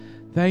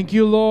Thank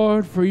you,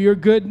 Lord, for your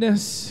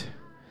goodness.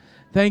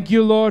 Thank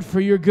you, Lord,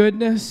 for your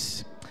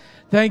goodness.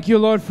 Thank you,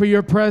 Lord, for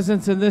your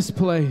presence in this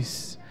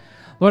place.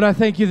 Lord, I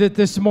thank you that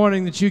this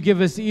morning that you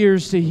give us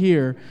ears to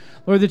hear.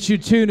 Lord, that you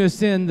tune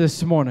us in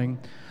this morning.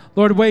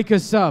 Lord, wake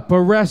us up.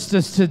 Arrest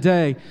us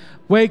today.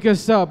 Wake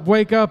us up.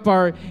 Wake up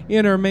our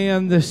inner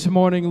man this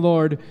morning,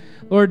 Lord.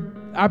 Lord,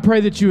 I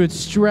pray that you would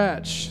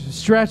stretch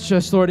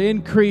us, Lord.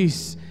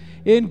 Increase,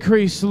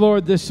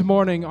 Lord, this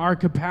morning our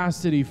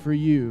capacity for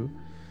you.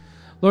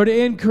 Lord,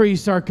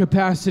 increase our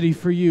capacity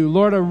for you.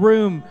 Lord, a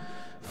room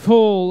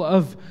full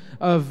of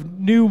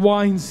new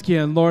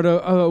wineskin, Lord,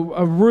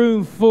 a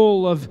room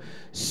full of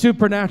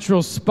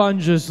supernatural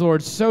sponges,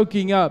 Lord,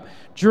 soaking up,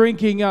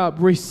 drinking up,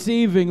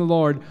 receiving,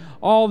 Lord,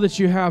 all that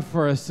you have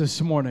for us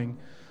this morning.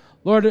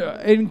 Lord,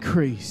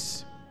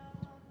 increase.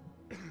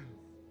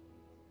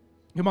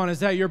 Come on, is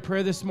that your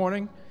prayer this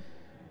morning?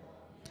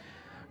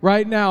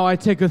 Right now, I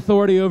take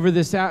authority over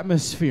this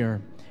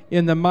atmosphere.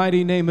 In the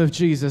mighty name of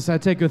Jesus, I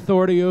take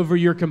authority over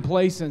your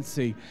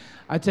complacency.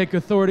 I take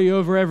authority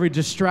over every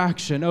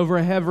distraction, over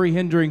every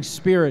hindering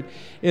spirit.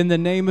 In the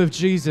name of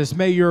Jesus,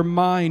 may your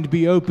mind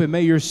be open.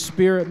 May your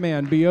spirit,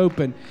 man, be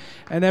open.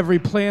 And every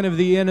plan of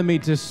the enemy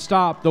to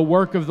stop the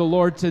work of the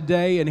Lord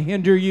today and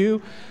hinder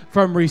you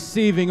from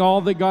receiving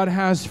all that God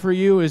has for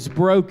you is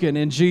broken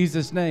in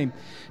Jesus' name.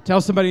 Tell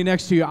somebody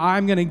next to you,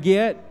 I'm going to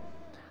get.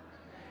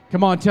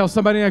 Come on, tell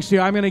somebody next to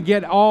you, I'm going to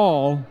get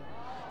all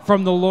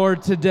from the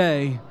Lord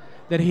today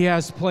that He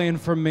has planned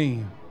for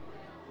me.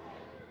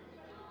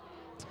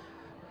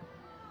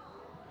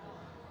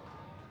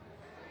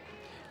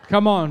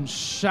 Come on,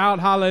 shout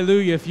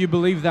hallelujah if you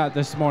believe that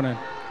this morning.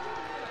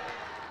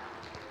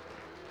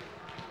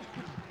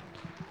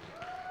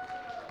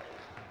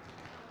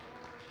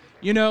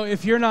 You know,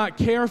 if you're not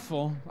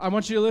careful, I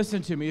want you to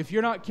listen to me. If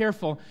you're not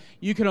careful,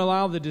 you can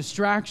allow the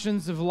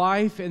distractions of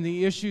life and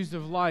the issues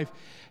of life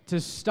to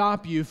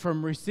stop you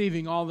from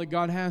receiving all that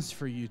God has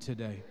for you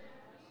today.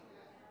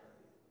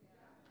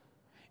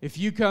 If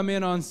you come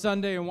in on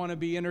Sunday and want to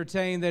be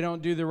entertained, they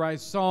don't do the right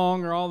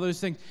song or all those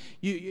things.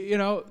 You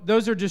know,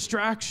 those are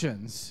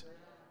distractions.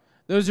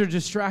 Those are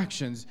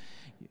distractions.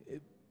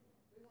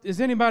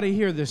 Is anybody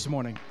here this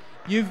morning?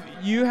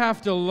 You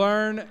have to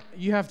learn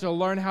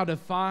how to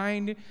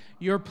find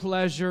your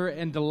pleasure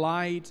and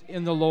delight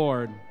in the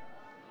Lord.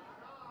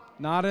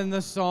 Not in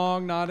the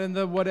song, not in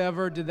the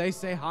whatever, did they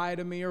say hi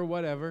to me or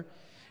whatever.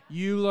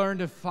 You learn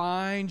to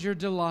find your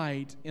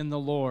delight in the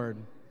Lord.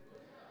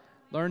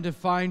 Learn to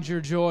find your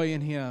joy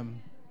in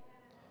Him.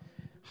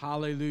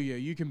 Hallelujah.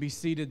 You can be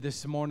seated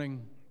this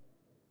morning.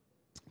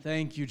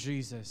 Thank you,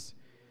 Jesus.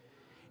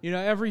 You know,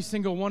 every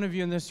single one of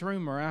you in this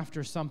room are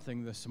after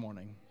something this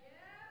morning.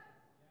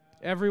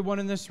 Everyone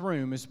in this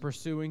room is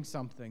pursuing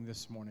something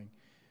this morning.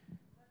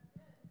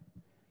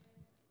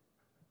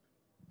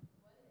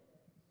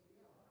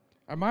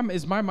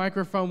 Is my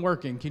microphone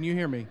working? Can you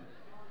hear me?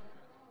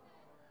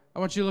 I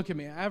want you to look at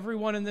me.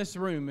 Everyone in this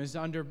room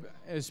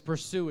is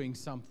pursuing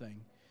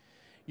something.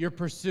 You're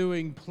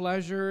pursuing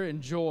pleasure and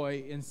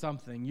joy in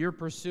something. You're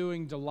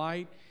pursuing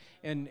delight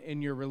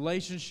in your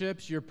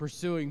relationships. You're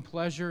pursuing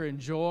pleasure and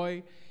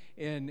joy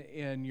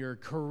in your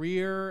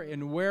career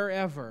and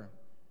wherever.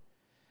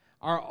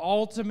 Our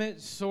ultimate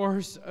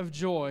source of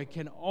joy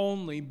can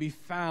only be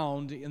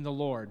found in the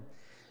Lord.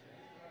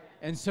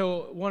 And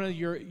so one of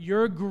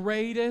your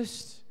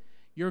greatest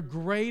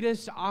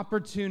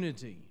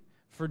opportunity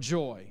for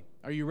joy.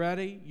 Are you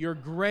ready? Your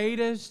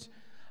greatest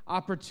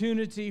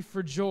opportunity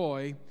for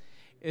joy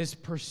is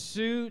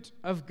pursuit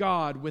of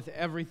God with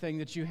everything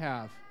that you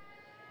have.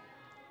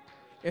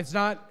 It's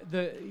not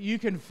you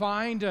can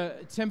find a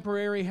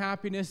temporary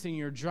happiness in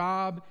your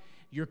job,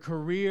 your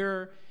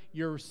career,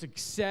 your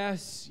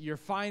success, your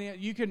finance.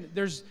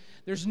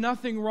 There's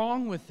nothing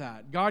wrong with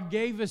that. God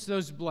gave us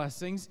those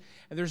blessings,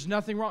 and there's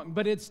nothing wrong,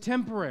 but it's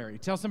temporary.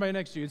 Tell somebody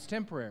next to you, it's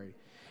temporary.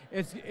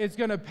 It's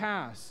going to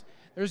pass.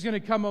 There's going to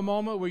come a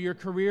moment where your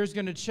career is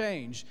going to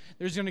change.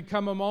 There's going to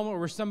come a moment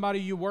where somebody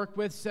you work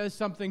with says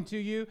something to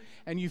you,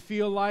 and you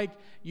feel like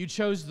you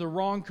chose the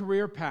wrong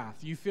career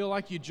path. You feel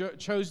like you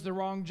chose the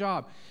wrong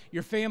job.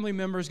 Your family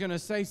member is going to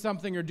say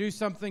something or do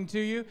something to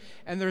you,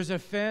 and there's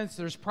offense,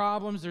 there's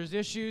problems, there's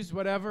issues,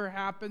 whatever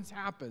happens.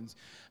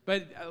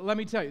 But let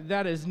me tell you,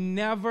 that is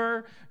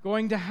never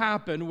going to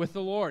happen with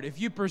the Lord. If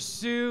you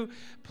pursue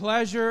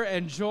pleasure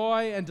and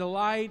joy and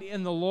delight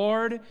in the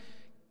Lord,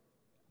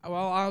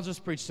 well, I'll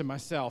just preach to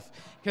myself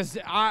because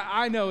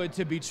I know it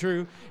to be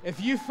true. If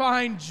you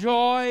find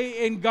joy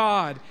in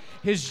God,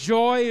 His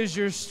joy is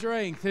your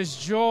strength. His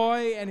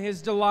joy and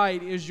His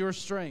delight is your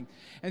strength.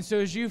 And so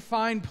as you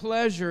find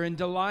pleasure and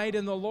delight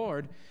in the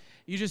Lord,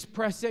 you just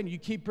press in. You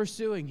keep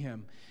pursuing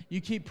Him.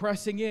 You keep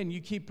pressing in.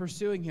 You keep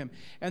pursuing Him.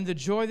 And the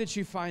joy that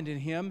you find in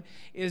Him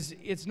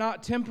it's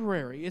not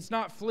temporary. It's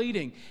not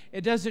fleeting.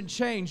 It doesn't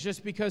change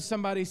just because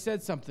somebody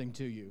said something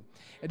to you.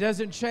 It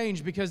doesn't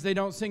change because they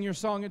don't sing your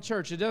song at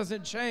church. It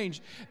doesn't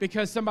change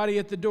because somebody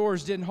at the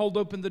doors didn't hold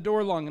open the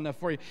door long enough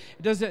for you.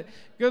 It doesn't.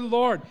 Good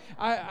Lord.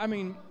 I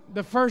mean,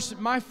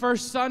 my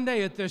first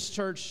Sunday at this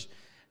church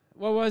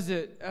what was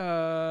it?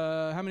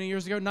 How many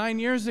years ago? 9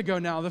 years ago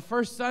now. The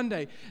first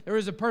Sunday, there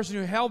was a person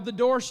who held the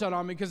door shut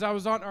on me because I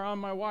was on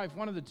my wife,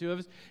 one of the two of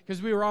us,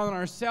 because we were on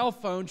our cell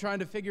phone trying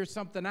to figure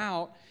something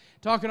out.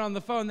 Talking on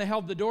the phone, they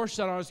held the door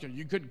shut on us.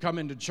 You couldn't come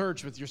into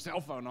church with your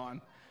cell phone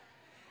on.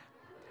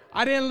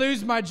 I didn't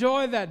lose my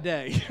joy that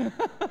day.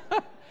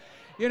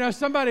 You know,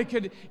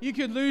 you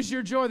could lose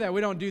your joy that. We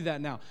don't do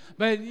that now.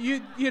 But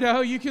you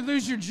could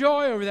lose your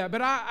joy over that.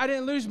 But I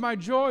didn't lose my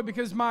joy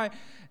because my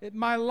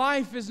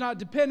life is not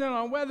dependent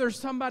on whether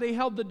somebody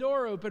held the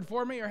door open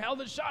for me or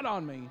held it shut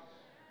on me.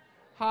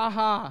 Ha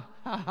ha,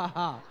 ha ha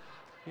ha.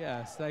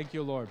 Yes, thank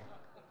you, Lord.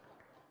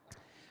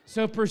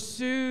 So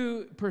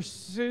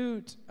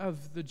pursuit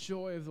of the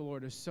joy of the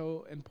Lord is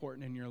so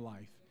important in your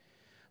life.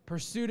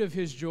 Pursuit of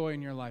His joy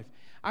in your life.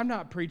 I'm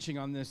not preaching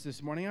on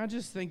this morning. I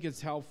just think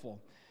it's helpful.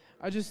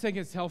 I just think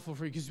it's helpful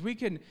for you because we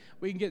can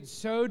get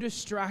so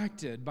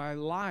distracted by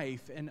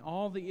life and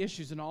all the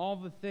issues and all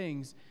the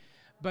things,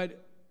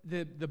 but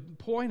the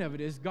point of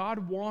it is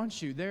God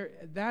wants you there.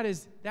 That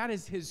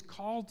is His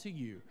call to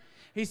you.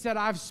 He said,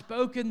 I've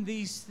spoken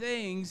these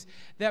things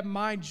that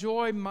my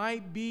joy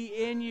might be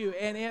in you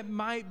and it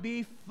might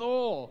be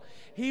full.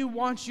 He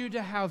wants you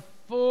to have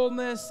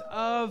fullness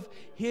of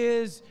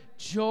His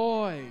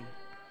joy.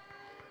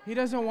 He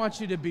doesn't want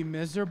you to be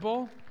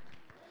miserable.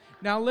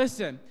 Now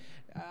listen,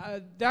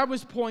 that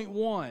was point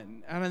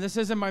one. And this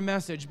isn't my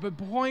message, but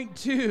point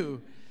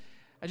two,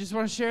 I just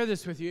want to share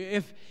this with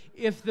you.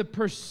 If the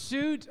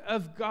pursuit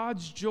of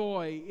God's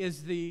joy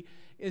is the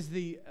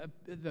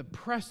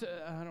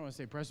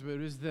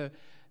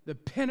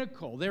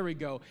pinnacle. There we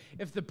go.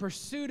 If the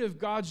pursuit of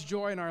God's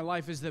joy in our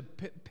life is the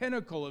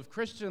pinnacle of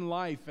Christian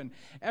life and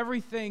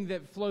everything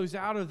that flows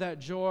out of that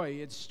joy,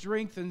 it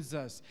strengthens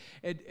us.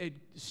 It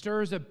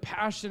stirs a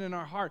passion in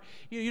our heart.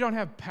 You don't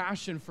have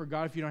passion for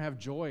God if you don't have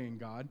joy in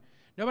God.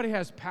 Nobody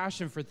has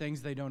passion for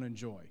things they don't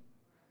enjoy.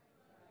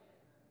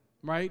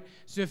 Right?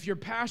 So if your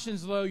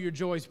passion's low, your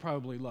joy's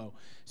probably low.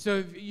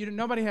 So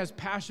nobody has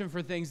passion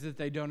for things that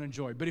they don't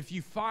enjoy. But if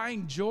you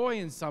find joy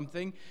in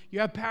something, you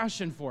have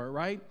passion for it,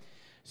 right?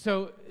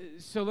 So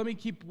let me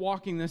keep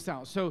walking this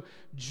out. So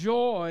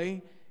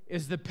joy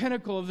is the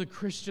pinnacle of the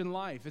Christian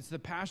life. It's the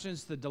passion,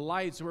 it's the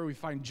delights where we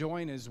find joy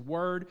in His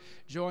Word,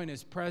 joy in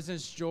His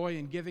presence, joy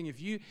in giving.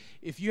 If you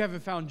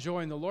haven't found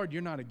joy in the Lord,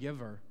 you're not a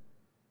giver.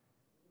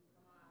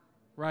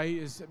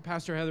 Right? As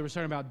Pastor Heather was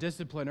talking about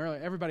discipline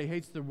earlier, everybody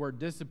hates the word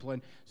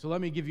discipline, so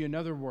let me give you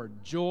another word,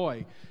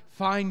 joy.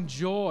 Find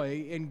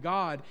joy in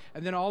God,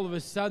 and then all of a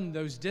sudden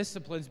those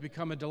disciplines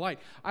become a delight.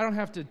 I don't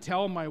have to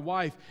tell my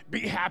wife, be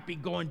happy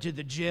going to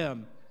the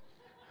gym.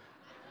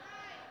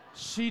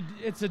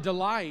 It's a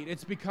delight.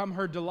 It's become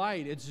her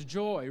delight. It's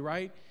joy,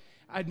 right?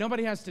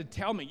 Nobody has to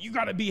tell me, you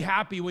got to be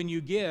happy when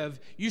you give.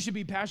 You should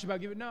be passionate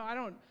about giving. No,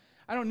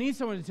 I don't need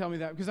someone to tell me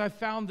that because I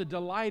found the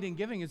delight in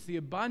giving. It's the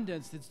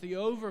abundance. It's the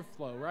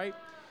overflow, right?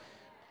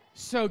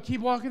 So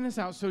keep walking this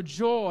out. So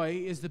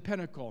joy is the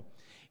pinnacle.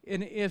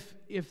 And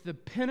if the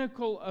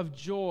pinnacle of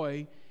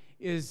joy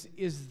is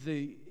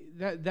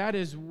that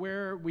is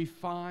where we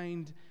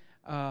find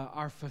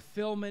our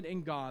fulfillment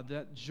in God,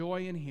 that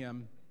joy in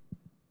Him,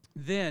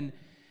 then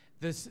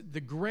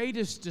the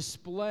greatest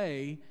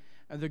display,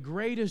 the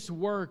greatest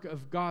work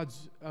of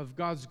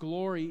God's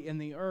glory in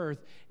the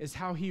earth is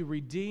how He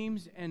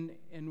redeems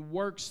and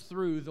works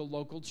through the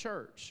local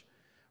church,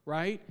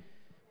 right?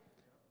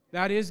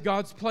 That is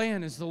God's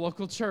plan, is the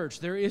local church.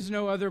 There is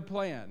no other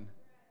plan.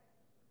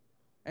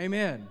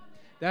 Amen.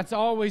 That's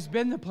always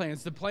been the plan.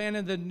 It's the plan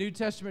of the New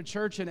Testament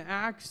church in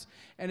Acts,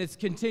 and it's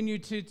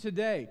continued to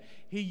today.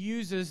 He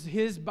uses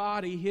His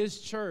body,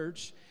 His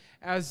church,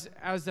 as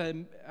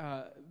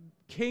a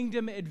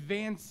kingdom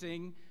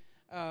advancing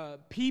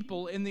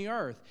people in the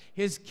earth.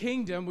 His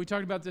kingdom, we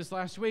talked about this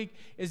last week,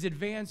 is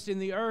advanced in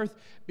the earth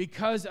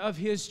because of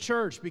His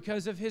church,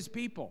 because of His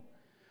people.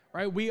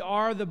 Right? We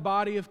are the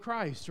body of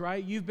Christ,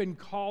 right? You've been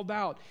called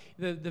out.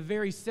 The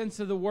very sense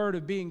of the word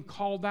of being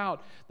called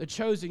out, the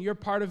chosen. You're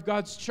part of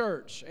God's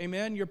church.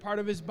 Amen? You're part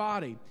of His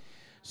body.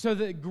 So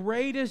the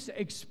greatest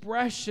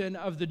expression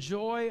of the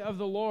joy of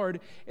the Lord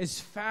is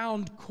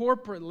found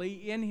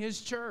corporately in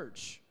His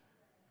church.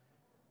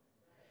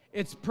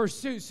 It's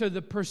pursuit. So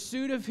the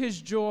pursuit of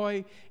His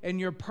joy in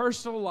your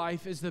personal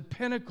life is the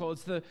pinnacle.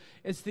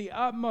 It's the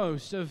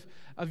utmost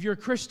of your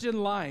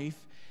Christian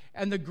life.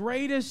 And the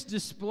greatest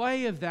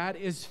display of that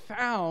is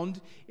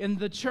found in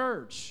the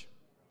church.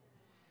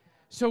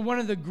 So one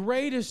of the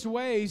greatest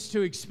ways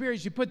to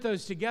experience, you put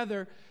those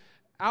together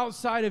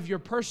outside of your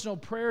personal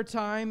prayer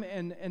time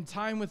and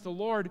time with the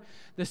Lord,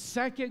 the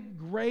second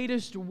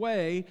greatest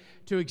way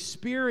to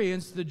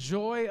experience the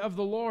joy of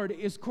the Lord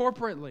is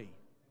corporately.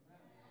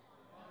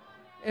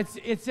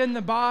 It's in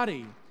the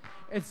body.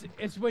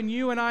 It's when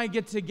you and I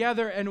get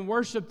together and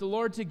worship the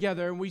Lord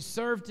together, and we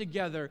serve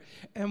together,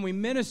 and we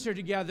minister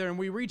together, and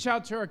we reach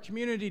out to our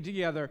community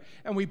together,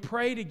 and we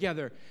pray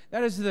together.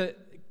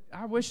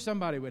 I wish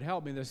somebody would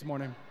help me this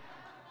morning.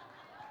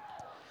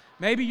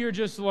 Maybe you're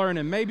just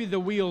learning. Maybe the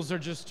wheels are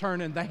just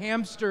turning. The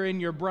hamster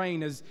in your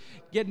brain is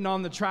getting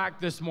on the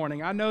track this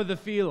morning. I know the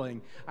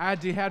feeling. I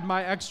had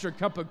my extra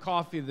cup of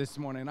coffee this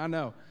morning. I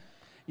know.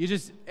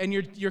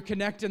 You're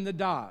connecting the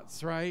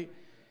dots, right?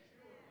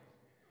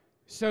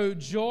 So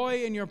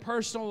joy in your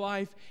personal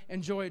life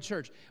and joy at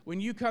church. When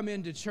you come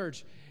into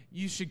church,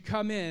 you should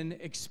come in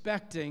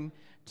expecting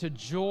to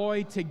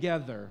joy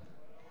together.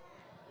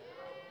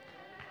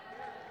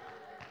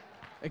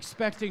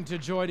 Expecting to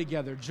joy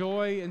together.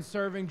 Joy in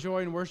serving,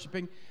 joy in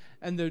worshiping,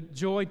 and the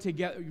joy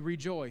together,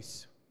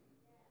 rejoice.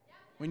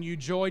 When you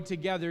joy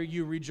together,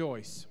 you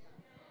rejoice.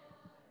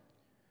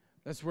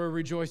 That's where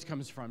rejoice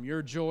comes from.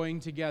 You're joying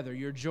together.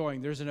 You're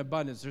joying. There's an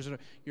abundance.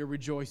 You're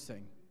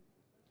rejoicing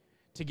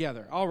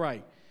together. All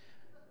right.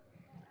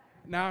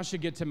 Now I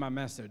should get to my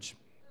message.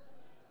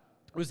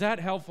 Was that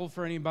helpful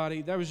for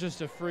anybody? That was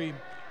just a free...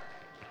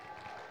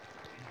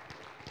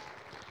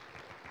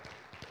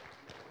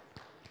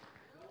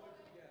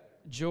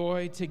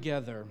 Joy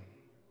together.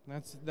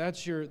 That's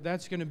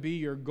going to be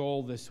your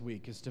goal this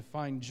week, is to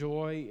find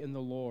joy in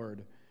the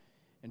Lord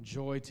and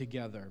joy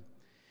together.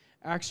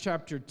 Acts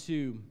chapter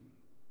 2.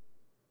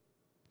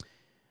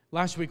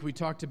 Last week we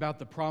talked about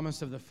the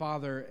promise of the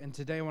Father, and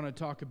today I want to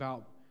talk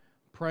about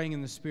praying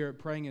in the Spirit,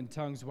 praying in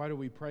tongues. Why do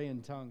we pray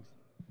in tongues?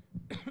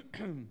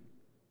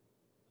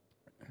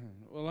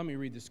 Well, let me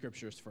read the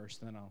scriptures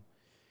first, then I'll...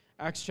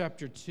 Acts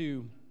chapter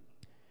 2.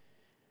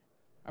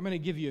 I'm going to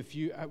give you a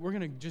few. We're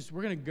going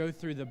to go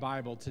through the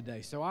Bible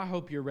today. So I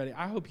hope you're ready.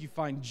 I hope you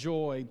find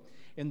joy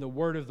in the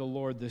word of the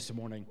Lord this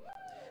morning.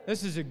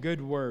 This is a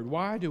good word.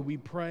 Why do we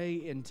pray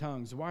in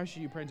tongues? Why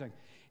should you pray in tongues?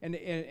 And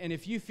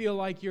if you feel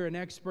like you're an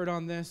expert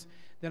on this,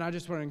 then I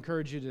just want to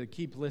encourage you to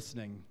keep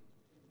listening.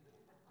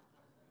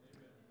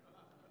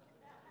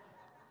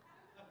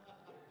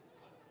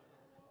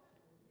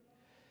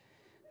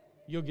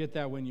 You'll get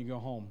that when you go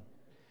home.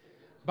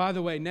 By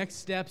the way, Next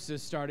Steps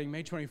is starting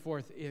May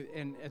 24th,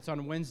 and it's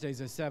on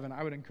Wednesdays at 7.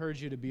 I would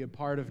encourage you to be a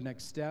part of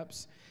Next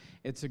Steps.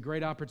 It's a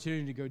great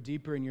opportunity to go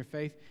deeper in your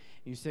faith.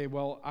 You say,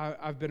 well,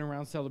 I've been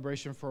around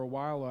Celebration for a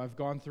while, or I've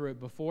gone through it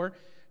before.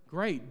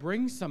 Great.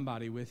 Bring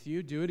somebody with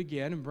you. Do it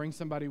again and bring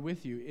somebody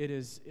with you.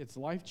 It's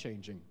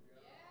life-changing.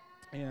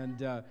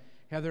 And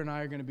Heather and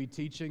I are going to be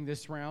teaching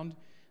this round.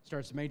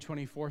 Starts May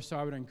 24th, so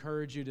I would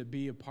encourage you to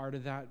be a part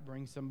of that.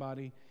 Bring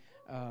somebody.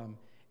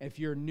 If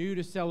you're new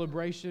to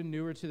Celebration,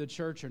 newer to the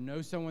church, or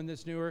know someone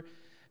that's newer,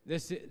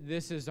 this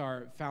is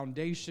our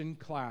foundation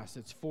class.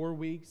 It's 4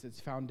 weeks. It's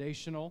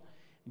foundational.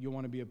 You'll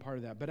want to be a part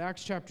of that. But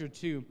Acts chapter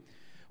 2,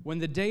 when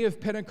the day of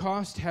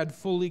Pentecost had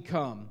fully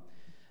come,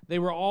 they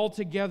were all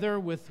together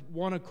with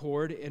one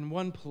accord in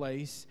one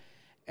place,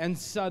 and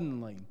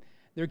suddenly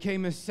there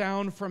came a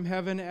sound from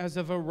heaven as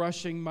of a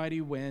rushing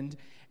mighty wind,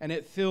 and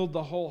it filled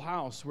the whole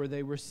house where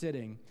they were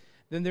sitting.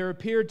 Then there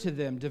appeared to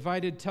them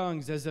divided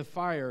tongues as of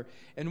fire,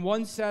 and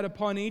one sat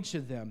upon each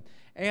of them.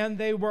 And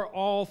they were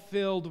all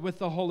filled with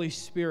the Holy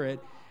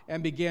Spirit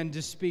and began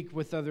to speak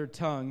with other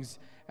tongues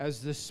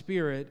as the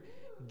Spirit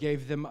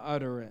gave them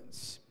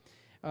utterance.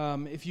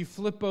 If you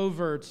flip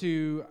over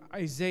to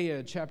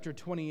Isaiah chapter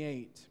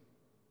 28,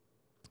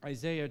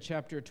 Isaiah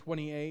chapter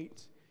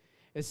 28,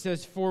 it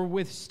says, for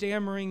with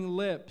stammering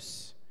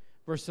lips,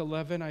 verse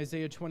 11,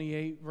 Isaiah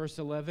 28, verse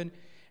 11,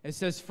 it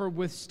says, for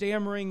with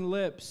stammering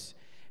lips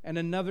and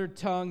another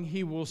tongue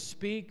he will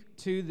speak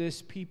to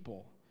this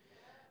people,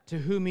 to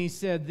whom he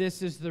said,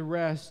 this is the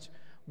rest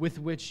with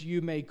which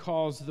you may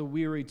cause the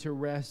weary to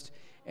rest,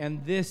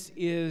 and this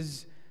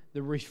is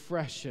the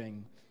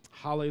refreshing.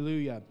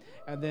 Hallelujah.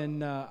 And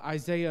then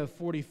Isaiah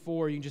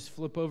 44, you can just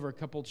flip over a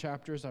couple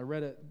chapters. I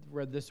read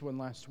this one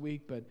last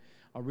week, but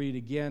I'll read it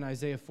again.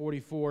 Isaiah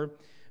 44,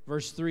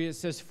 verse 3, it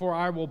says, for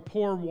I will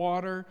pour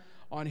water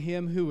on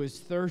him who is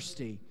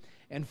thirsty,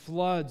 and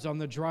floods on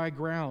the dry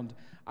ground.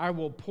 I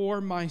will pour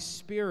my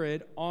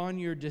Spirit on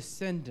your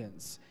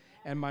descendants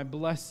and my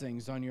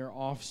blessings on your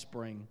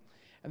offspring.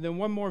 And then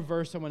one more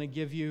verse I want to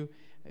give you,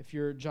 if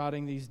you're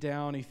jotting these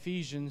down,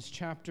 Ephesians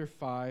chapter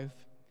 5.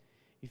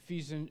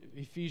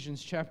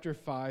 Ephesians chapter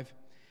 5.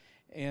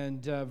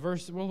 And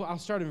I'll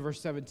start in verse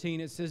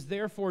 17. It says,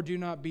 therefore do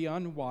not be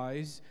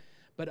unwise,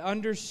 but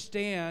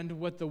understand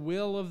what the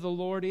will of the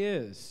Lord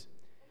is.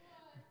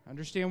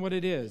 Understand what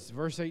it is.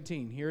 Verse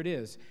 18, here it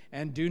is.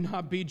 And do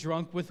not be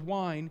drunk with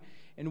wine,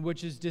 in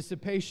which is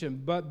dissipation,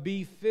 but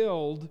be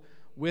filled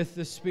with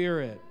the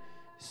Spirit,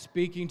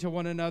 speaking to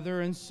one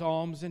another in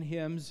psalms and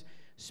hymns,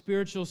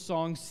 spiritual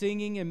songs,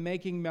 singing and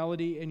making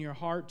melody in your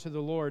heart to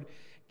the Lord,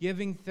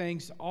 giving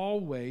thanks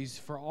always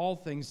for all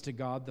things to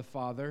God the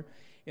Father,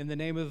 in the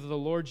name of the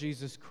Lord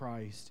Jesus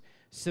Christ,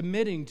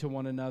 submitting to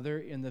one another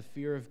in the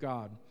fear of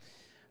God.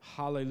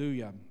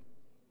 Hallelujah.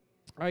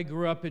 I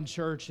grew up in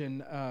church,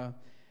 and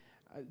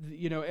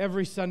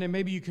every Sunday,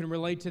 maybe you can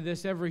relate to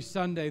this. Every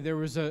Sunday, there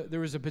was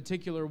a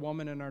particular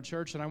woman in our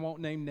church, and I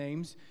won't name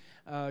names,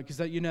 because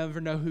you never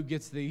know who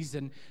gets these,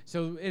 and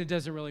so it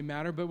doesn't really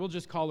matter, but we'll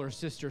just call her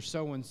Sister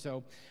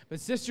So-and-so. But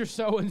Sister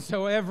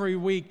So-and-so every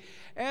week,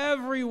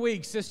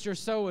 Sister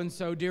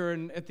So-and-so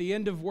at the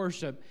end of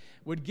worship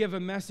would give a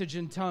message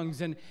in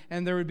tongues, and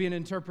there would be an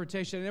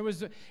interpretation. And it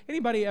was,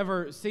 anybody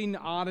ever seen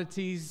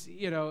oddities,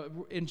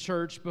 in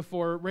church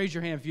before? Raise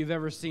your hand if you've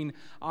ever seen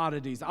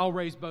oddities. I'll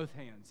raise both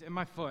hands and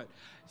my foot.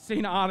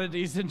 Seen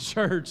oddities in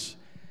church.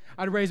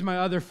 I'd raise my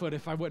other foot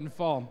if I wouldn't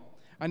fall.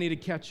 I need a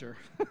catcher.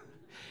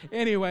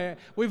 Anyway,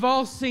 we've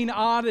all seen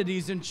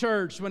oddities in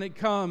church when it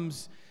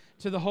comes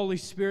to the Holy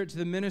Spirit, to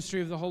the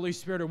ministry of the Holy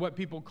Spirit, or what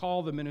people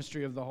call the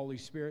ministry of the Holy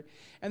Spirit.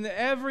 And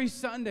every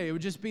Sunday it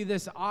would just be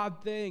this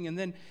odd thing. And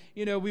then,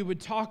 we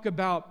would talk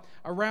about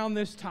around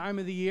this time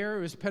of the year,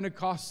 it was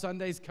Pentecost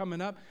Sundays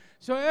coming up.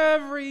 So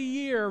every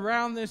year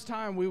around this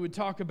time, we would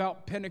talk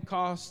about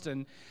Pentecost,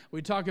 and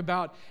we'd talk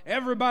about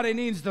everybody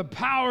needs the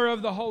power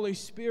of the Holy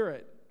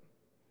Spirit.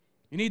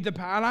 You need the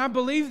power, and I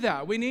believe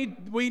that. We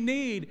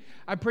need,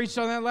 I preached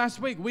on that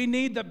last week, we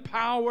need the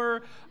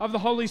power of the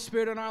Holy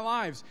Spirit in our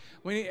lives.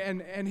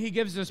 And He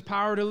gives us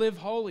power to live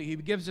holy. He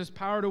gives us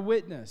power to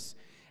witness.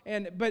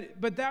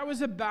 But that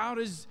was about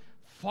as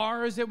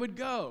far as it would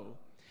go.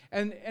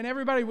 And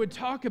everybody would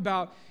talk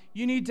about,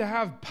 you need to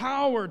have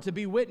power to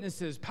be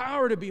witnesses,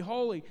 power to be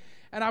holy.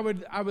 And I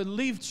would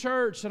leave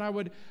church, and I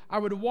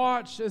would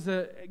watch,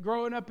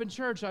 growing up in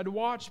church, I'd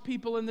watch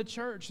people in the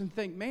church and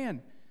think,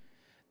 man,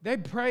 they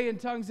pray in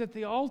tongues at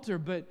the altar,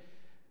 but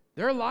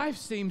their life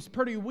seems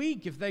pretty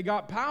weak if they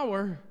got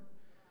power.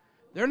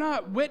 They're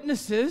not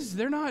witnesses.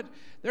 They're not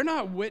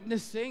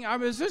witnessing.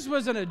 This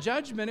wasn't a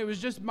judgment. It was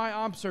just my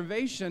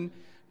observation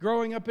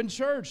growing up in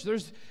church.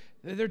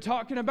 They're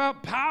talking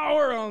about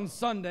power on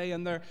Sunday,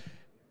 and they're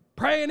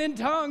praying in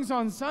tongues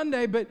on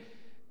Sunday, but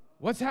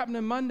what's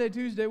happening Monday,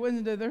 Tuesday,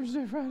 Wednesday,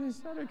 Thursday, Friday,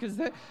 Saturday? Because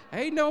there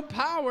ain't no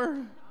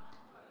power.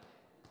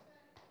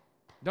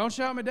 Don't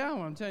shout me down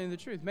when I'm telling you the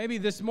truth. Maybe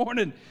this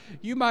morning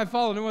you might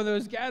fall into one of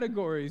those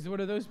categories. One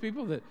of those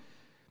people that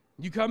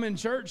you come in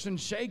church and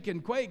shake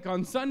and quake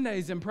on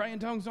Sundays and pray in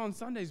tongues on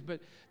Sundays,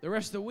 but the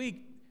rest of the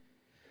week.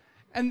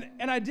 And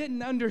I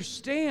didn't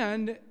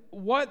understand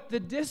what the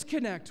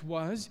disconnect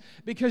was,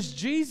 because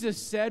Jesus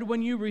said,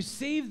 when you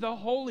receive the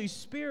Holy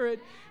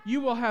Spirit,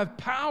 you will have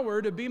power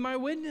to be my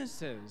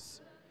witnesses.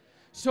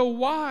 So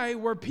why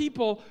were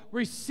people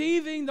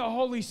receiving the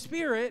Holy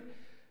Spirit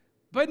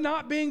but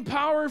not being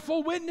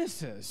powerful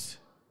witnesses?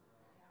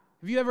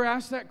 Have you ever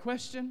asked that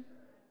question?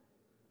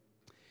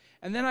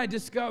 And then I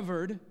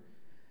discovered,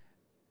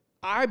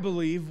 I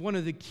believe, one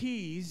of the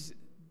keys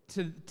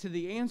to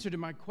the answer to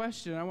my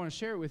question, I want to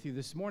share it with you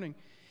this morning,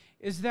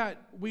 is that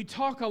we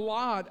talk a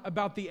lot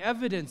about the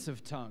evidence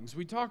of tongues.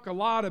 We talk a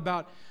lot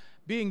about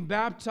being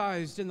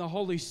baptized in the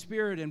Holy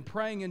Spirit and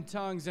praying in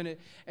tongues, and it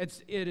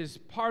is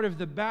part of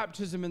the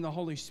baptism in the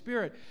Holy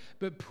Spirit.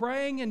 But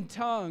praying in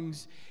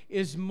tongues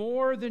is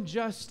more than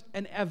just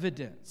an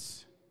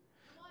evidence.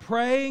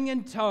 Praying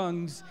in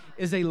tongues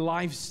is a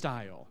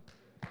lifestyle.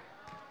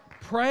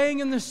 Praying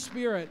in the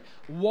Spirit,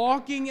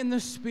 walking in the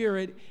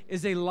Spirit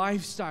is a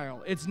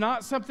lifestyle. It's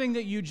not something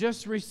that you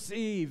just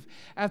receive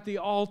at the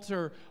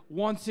altar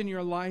once in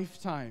your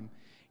lifetime.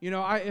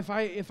 If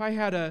I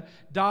had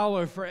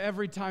 $1 for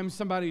every time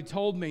somebody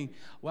told me,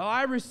 well,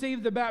 I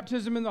received the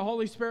baptism in the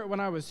Holy Spirit when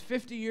I was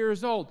 50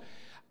 years old.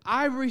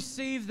 I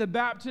receive the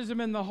baptism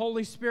in the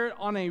Holy Spirit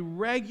on a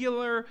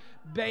regular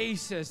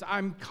basis.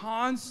 I'm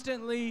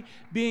constantly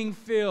being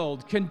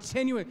filled,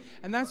 continuing.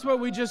 And that's what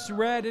we just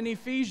read in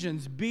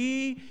Ephesians.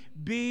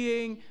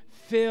 Being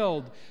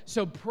filled.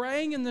 So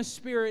praying in the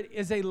Spirit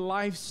is a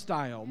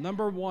lifestyle.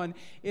 Number one,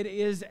 it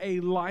is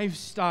a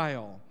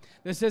lifestyle.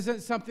 This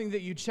isn't something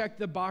that you check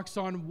the box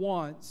on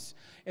once.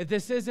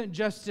 This isn't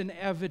just an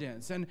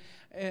evidence.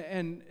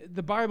 And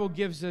the Bible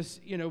gives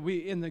us, we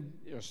in the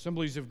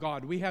Assemblies of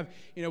God, we have,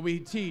 we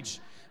teach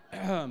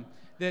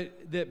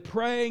that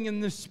praying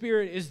in the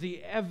Spirit is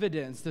the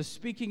evidence. The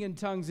speaking in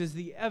tongues is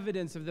the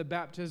evidence of the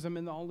baptism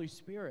in the Holy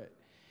Spirit.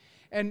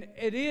 And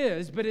it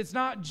is, but it's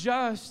not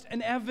just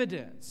an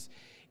evidence.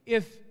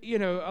 If,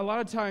 a lot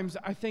of times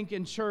I think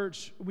in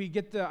church we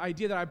get the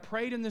idea that I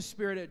prayed in the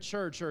Spirit at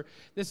church, or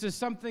this is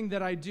something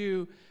that I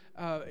do,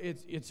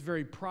 it's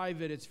very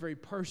private, it's very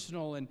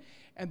personal,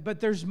 but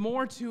there's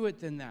more to it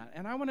than that.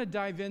 And I want to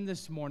dive in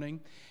this morning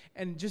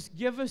and just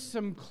give us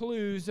some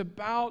clues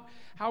about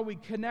how we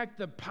connect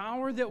the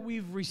power that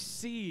we've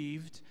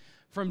received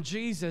from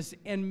Jesus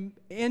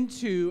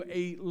into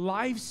a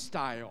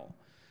lifestyle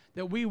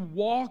that we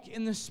walk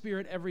in the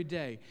Spirit every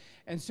day.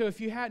 And so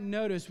if you hadn't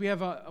noticed, we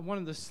have one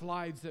of the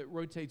slides that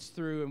rotates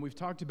through, and we've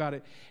talked about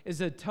it,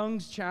 is a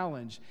tongues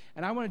challenge.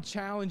 And I want to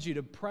challenge you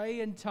to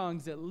pray in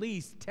tongues at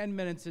least 10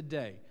 minutes a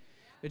day.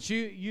 That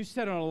you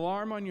set an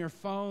alarm on your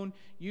phone,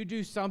 you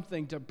do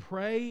something to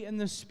pray in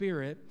the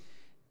Spirit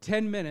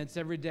 10 minutes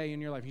every day in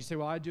your life. You say,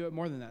 well, I do it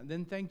more than that.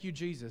 Then thank you,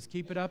 Jesus.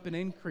 Keep it up and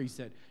increase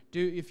it.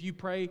 If you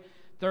pray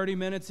 30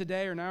 minutes a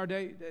day or an hour a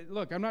day,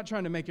 look, I'm not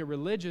trying to make it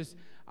religious.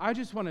 I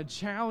just want to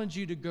challenge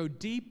you to go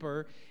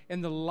deeper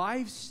in the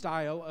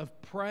lifestyle of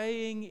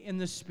praying in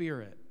the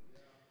Spirit.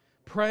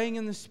 Praying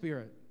in the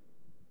Spirit.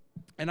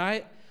 And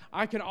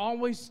I can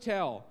always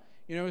tell,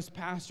 as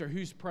pastor,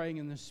 who's praying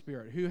in the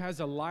Spirit, who has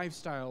a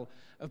lifestyle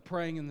of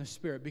praying in the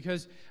Spirit,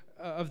 because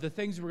of the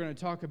things we're going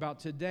to talk about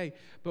today.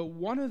 But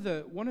one of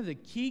the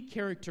key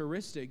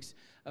characteristics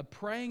of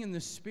praying in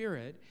the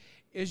Spirit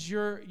is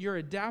your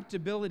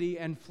adaptability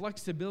and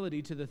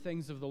flexibility to the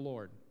things of the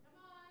Lord.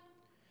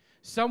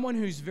 Someone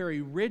who's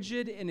very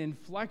rigid and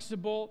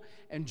inflexible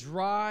and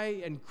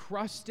dry and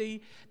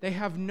crusty, they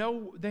have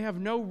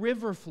no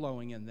river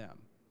flowing in them.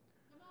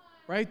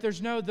 Right?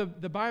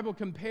 The Bible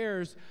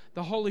compares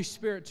the Holy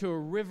Spirit to a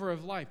river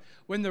of life.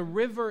 When the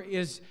river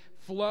is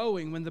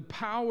flowing, when the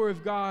power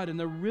of God and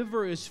the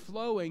river is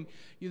flowing,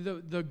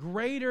 the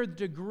greater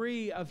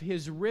degree of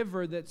His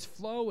river that's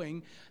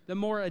flowing, the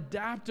more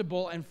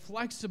adaptable and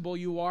flexible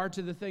you are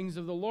to the things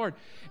of the Lord.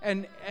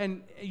 And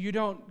you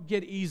don't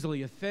get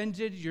easily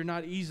offended. You're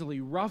not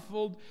easily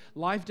ruffled.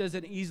 Life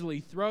doesn't easily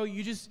throw.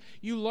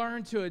 You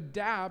learn to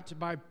adapt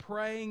by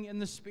praying in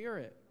the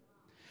Spirit.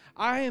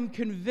 I am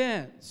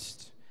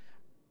convinced,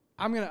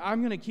 I'm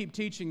gonna keep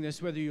teaching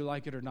this whether you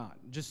like it or not,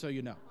 just so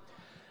you know.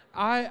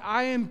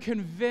 I am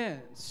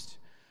convinced,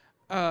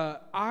 I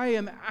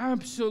am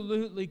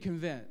absolutely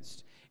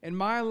convinced in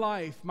my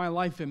life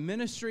in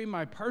ministry,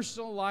 my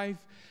personal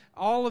life,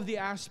 all of the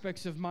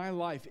aspects of my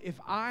life, if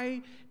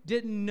I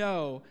didn't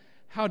know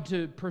how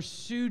to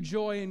pursue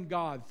joy in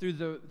God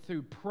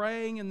through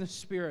praying in the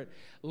Spirit,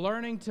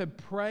 learning to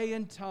pray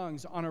in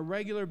tongues on a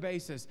regular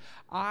basis,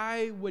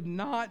 I would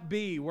not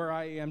be where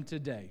I am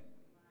today.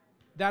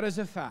 That is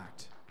a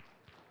fact.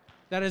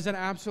 That is an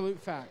absolute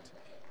fact.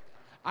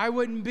 I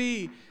wouldn't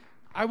be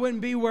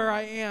where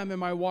I am in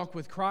my walk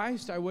with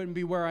Christ. I wouldn't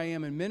be where I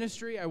am in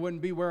ministry. I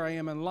wouldn't be where I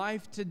am in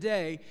life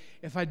today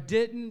if I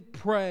didn't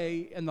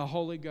pray in the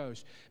Holy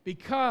Ghost.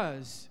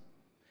 Because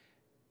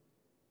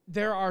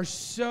there are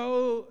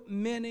so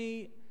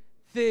many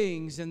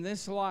things in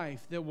this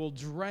life that will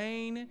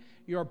drain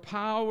your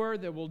power,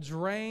 that will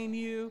drain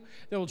you,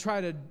 that will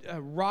try to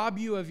rob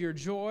you of your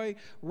joy,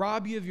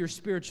 rob you of your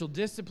spiritual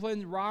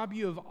discipline, rob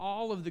you of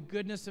all of the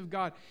goodness of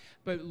God.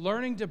 But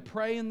learning to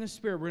pray in the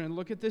Spirit, we're going to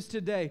look at this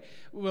today,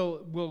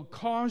 will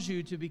cause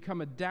you to become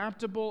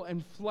adaptable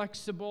and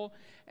flexible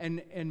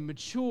and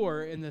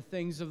mature in the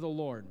things of the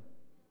Lord.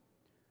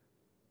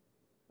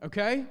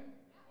 Okay?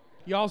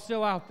 Y'all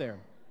still out there?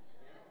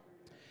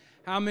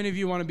 How many of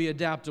you want to be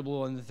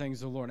adaptable in the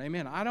things of the Lord?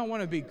 Amen. I don't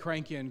want to be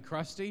cranky and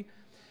crusty.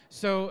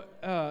 So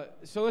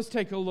let's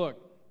take a look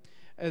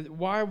at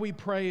why we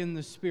pray in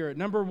the Spirit.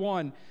 Number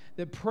one,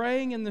 that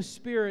praying in the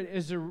Spirit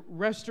is a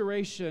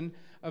restoration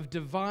of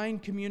divine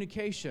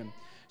communication.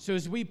 So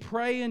as we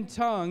pray in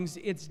tongues,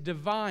 it's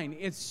divine.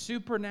 It's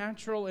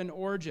supernatural in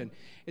origin.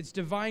 It's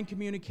divine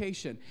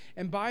communication.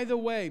 And by the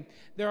way,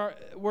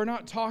 we're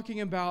not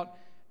talking about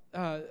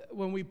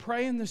when we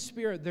pray in the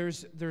Spirit,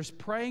 there's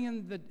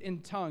praying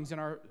in tongues in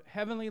our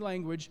heavenly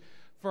language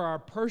for our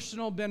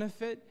personal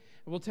benefit.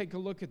 We'll take a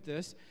look at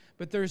this.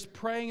 But there's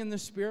praying in the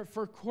Spirit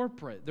for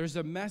corporate. There's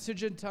a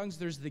message in tongues.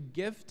 There's the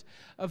gift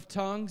of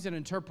tongues and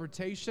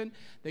interpretation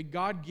that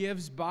God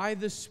gives by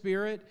the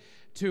Spirit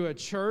to a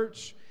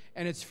church,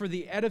 and it's for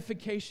the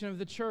edification of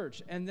the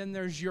church. And then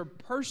there's your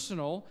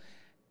personal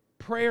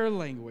prayer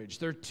language.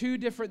 They're two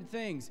different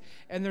things.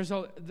 And there's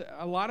a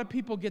lot of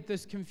people get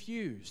this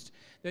confused,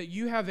 that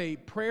you have a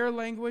prayer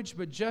language,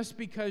 but just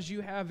because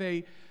you have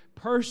a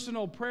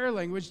personal prayer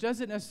language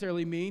doesn't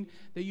necessarily mean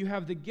that you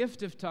have the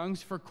gift of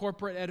tongues for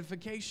corporate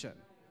edification.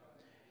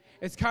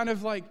 It's kind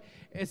of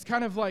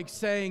like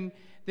saying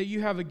that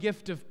you have a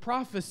gift of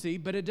prophecy,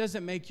 but it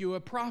doesn't make you a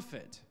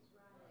prophet.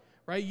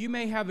 Right? You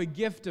may have a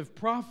gift of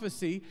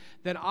prophecy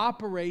that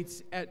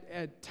operates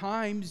at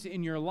times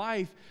in your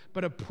life,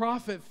 but a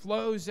prophet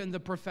flows in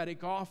the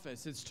prophetic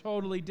office. It's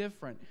totally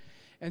different.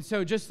 And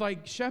so just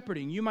like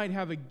shepherding, you might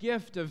have a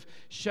gift of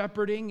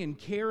shepherding and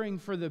caring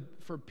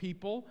for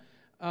people,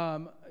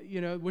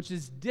 which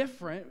is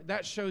different.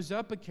 That shows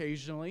up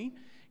occasionally,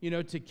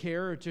 to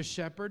care or to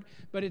shepherd,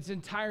 but it's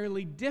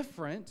entirely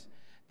different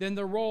than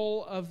the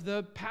role of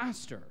the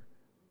pastor,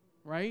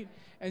 right?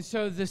 And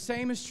so the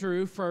same is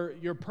true for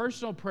your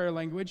personal prayer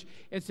language.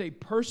 It's a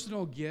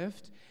personal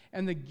gift,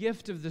 and the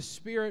gift of the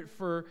Spirit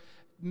for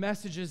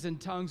messages in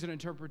tongues and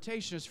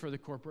interpretation is for the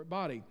corporate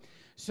body.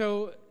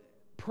 So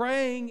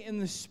praying in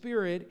the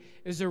Spirit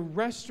is a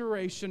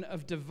restoration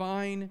of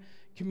divine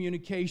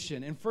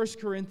communication. In 1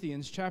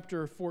 Corinthians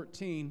chapter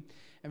 14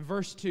 and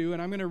verse 2,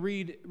 and I'm going to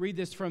read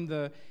this from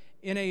the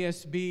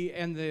NASB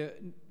and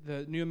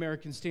the New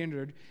American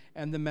Standard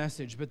and the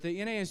Message. But the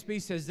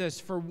NASB says this: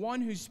 "For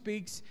one who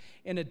speaks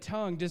in a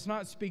tongue does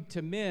not speak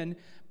to men,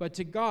 but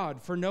to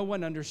God, for no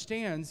one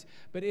understands,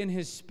 but in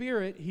his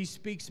spirit he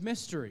speaks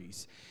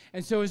mysteries."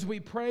 And so as we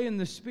pray in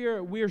the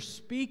Spirit, we're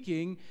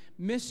speaking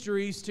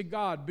mysteries to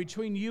God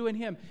between you and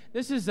Him.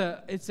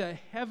 It's a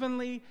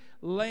heavenly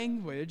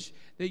language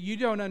that you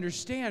don't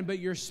understand, but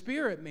your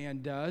spirit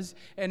man does,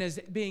 and is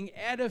being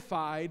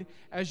edified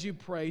as you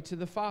pray to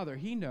the Father.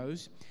 He knows.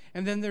 those.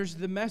 And then there's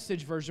the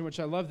Message version, which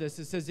I love this.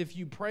 It says, if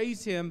you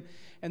praise him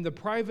in the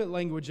private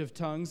language of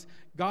tongues,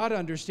 God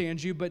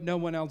understands you, but no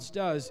one else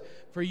does.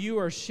 For you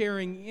are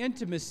sharing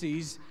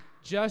intimacies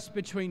just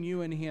between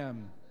you and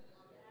him.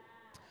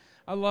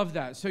 I love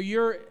that. So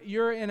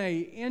you're in a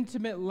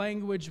intimate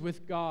language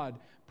with God.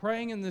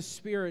 Praying in the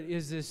Spirit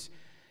is this,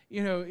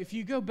 if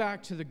you go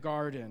back to the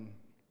garden,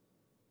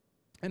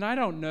 and I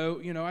don't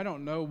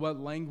know what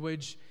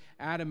language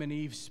Adam and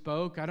Eve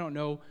spoke. I don't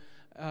know.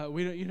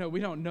 We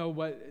don't know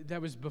what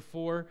that was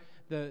before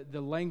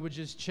the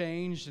languages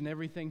changed and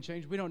everything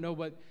changed. We don't know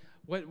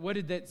what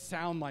did that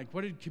sound like.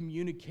 What did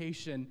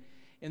communication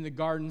in the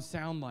garden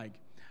sound like?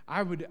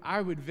 I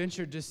would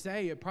venture to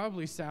say it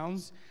probably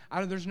sounds.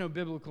 There's no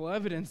biblical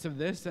evidence of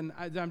this, and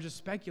I'm just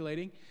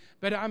speculating.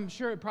 But I'm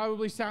sure it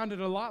probably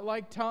sounded a lot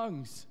like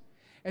tongues.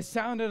 It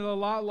sounded a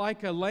lot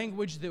like a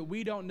language that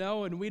we don't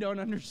know and we don't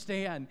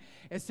understand.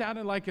 It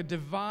sounded like a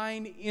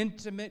divine,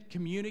 intimate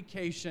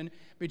communication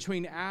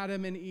between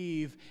Adam and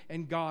Eve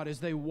and God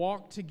as they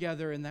walked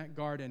together in that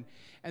garden.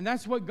 And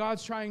that's what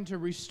God's trying to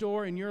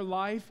restore in your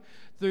life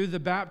through the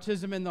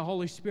baptism in the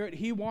Holy Spirit.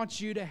 He wants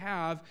you to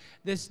have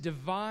this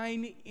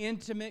divine,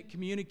 intimate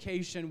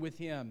communication with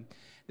Him.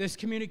 This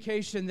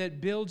communication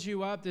that builds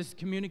you up, this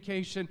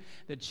communication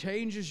that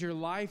changes your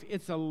life.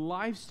 It's a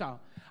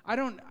lifestyle. I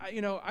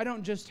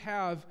don't just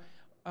have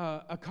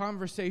a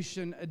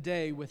conversation a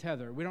day with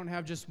Heather. We don't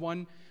have just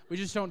one. We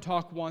just don't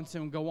talk once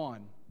and go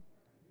on,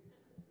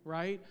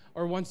 right?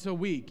 Or once a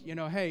week.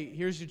 Hey,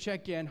 here's your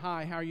check-in.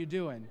 Hi, how are you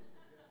doing?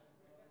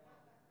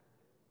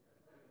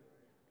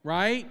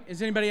 Right?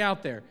 Is anybody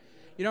out there?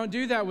 You don't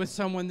do that with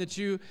someone that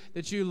you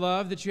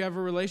love, that you have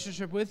a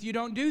relationship with. You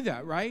don't do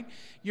that, right?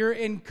 You're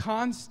in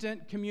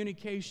constant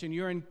communication.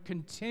 You're in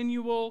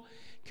continual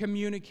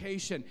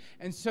communication.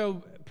 And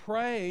so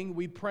praying,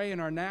 we pray in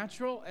our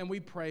natural and we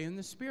pray in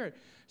the Spirit.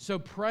 So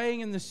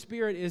praying in the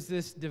Spirit is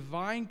this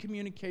divine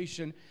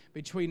communication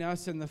between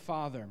us and the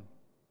Father.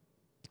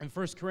 In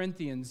 1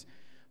 Corinthians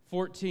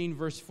 14,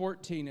 verse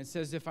 14, it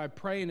says, if I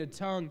pray in a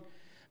tongue,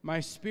 my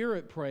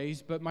spirit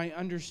prays, but my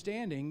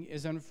understanding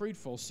is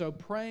unfruitful. So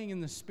praying in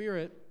the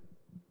Spirit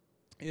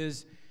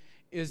is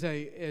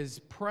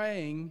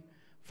praying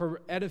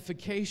for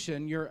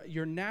edification.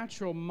 Your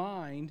natural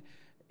mind,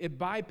 it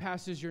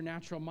bypasses your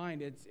natural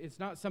mind. It's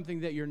not something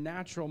that your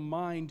natural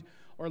mind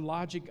or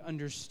logic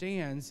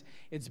understands.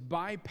 It's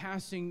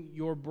bypassing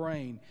your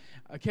brain.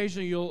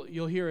 Occasionally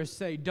you'll hear us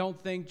say,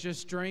 don't think,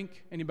 just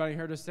drink. Anybody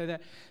heard us say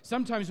that?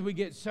 Sometimes we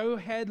get so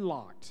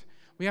headlocked.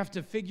 We have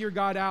to figure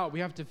God out. We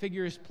have to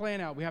figure His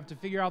plan out. We have to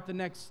figure out the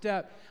next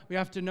step. We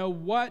have to know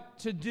what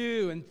to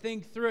do and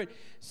think through it.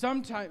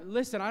 Sometimes,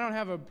 listen, I don't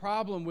have a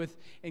problem with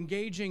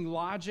engaging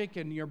logic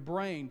in your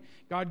brain.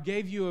 God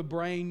gave you a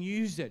brain,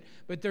 use it.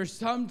 But there's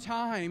some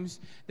times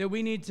that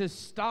we need to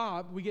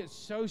stop. We get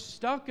so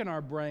stuck in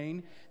our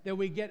brain that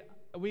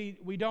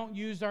we don't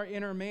use our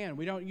inner man.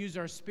 We don't use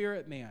our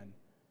spirit man.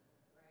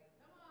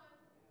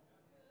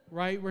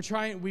 Right?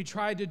 We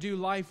try to do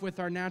life with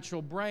our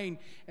natural brain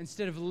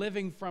instead of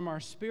living from our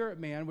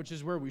spirit man, which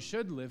is where we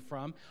should live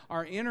from,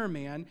 our inner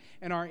man.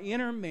 And our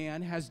inner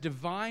man has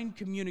divine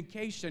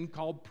communication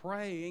called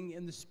praying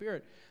in the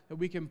Spirit, that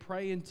we can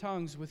pray in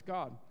tongues with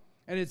God.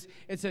 And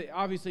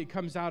obviously it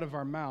comes out of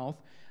our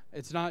mouth.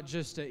 It's not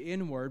just an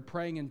inward.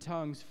 Praying in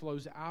tongues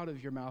flows out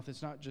of your mouth.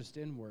 It's not just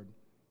inward.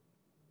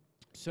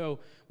 So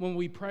when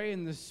we pray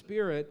in the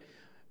Spirit,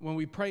 when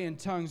we pray in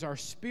tongues, our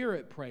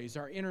spirit prays,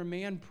 our inner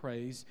man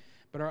prays,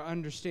 but our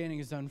understanding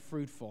is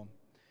unfruitful.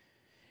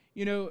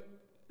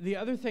 The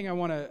other thing I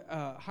want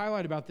to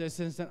highlight about this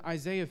is that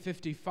Isaiah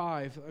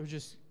 55, I was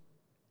just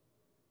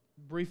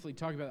briefly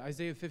talking about it.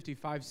 Isaiah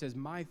 55 says,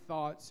 my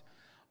thoughts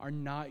are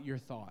not your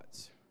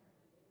thoughts,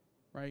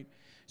 right?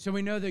 So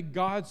we know that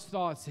God's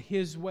thoughts,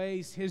 His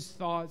ways, His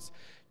thoughts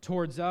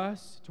towards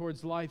us,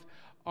 towards life,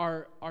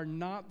 are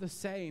not the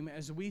same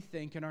as we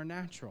think in our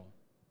natural.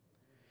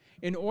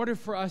 In order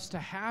for us to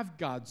have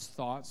God's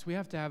thoughts, we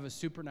have to have a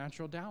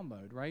supernatural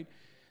download, right?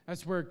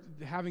 That's where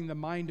having the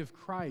mind of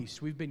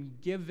Christ, we've been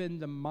given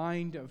the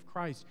mind of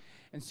Christ.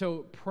 And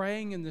so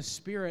praying in the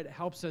Spirit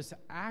helps us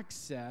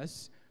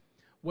access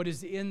what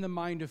is in the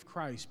mind of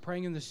Christ.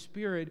 Praying in the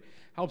Spirit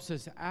helps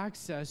us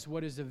access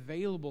what is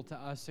available to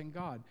us in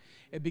God.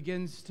 It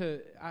begins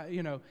to,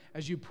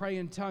 as you pray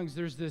in tongues,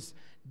 there's this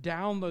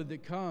download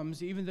that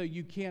comes, even though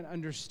you can't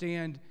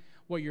understand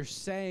what you're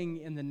saying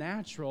in the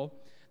natural.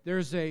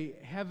 There's a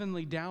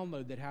heavenly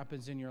download that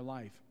happens in your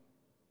life.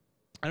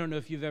 I don't know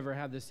if you've ever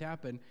had this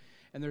happen,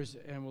 and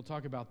we'll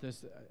talk about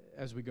this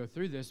as we go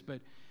through this,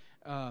 but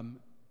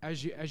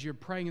as you're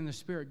praying in the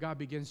Spirit, God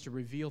begins to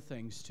reveal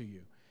things to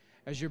you.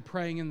 As you're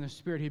praying in the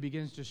Spirit, He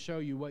begins to show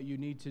you what you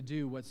need to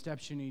do, what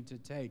steps you need to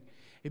take.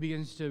 He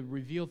begins to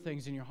reveal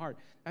things in your heart.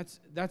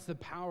 That's the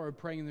power of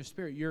praying in the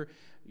Spirit.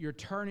 You're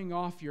turning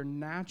off your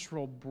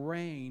natural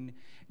brain,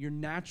 your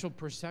natural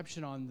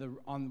perception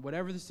on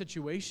whatever the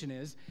situation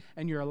is,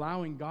 and you're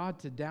allowing God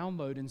to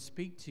download and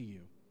speak to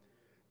you.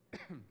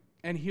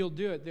 And He'll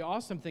do it. The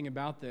awesome thing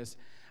about this,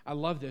 I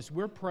love this.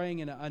 We're praying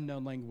in an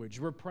unknown language.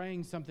 We're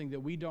praying something that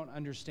we don't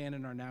understand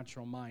in our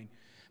natural mind.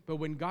 But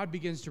when God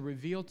begins to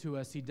reveal to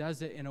us, He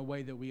does it in a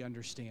way that we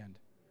understand.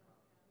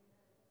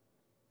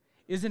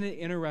 Isn't it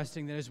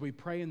interesting that as we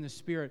pray in the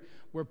Spirit,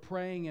 we're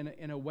praying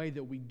in a way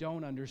that we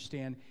don't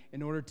understand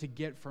in order to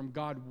get from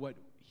God what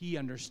He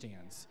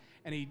understands.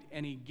 And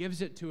He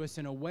gives it to us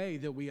in a way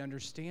that we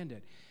understand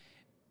it.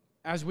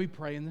 As we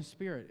pray in the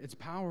Spirit, it's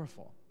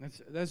powerful.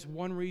 That's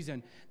one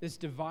reason. This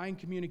divine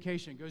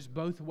communication goes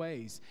both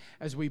ways.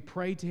 As we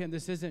pray to Him,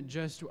 this isn't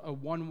just a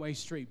one-way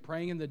street.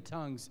 Praying in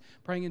tongues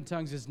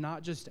is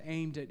not just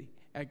aimed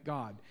at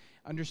God.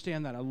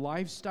 Understand that. A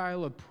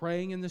lifestyle of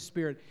praying in the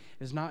Spirit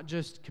is not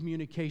just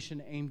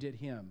communication aimed at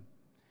Him.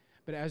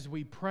 But as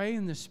we pray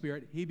in the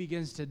Spirit, He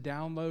begins to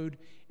download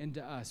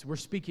into us. We're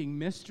speaking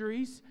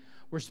mysteries.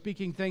 We're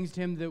speaking things to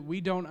Him that we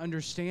don't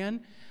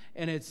understand.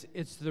 And it's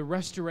the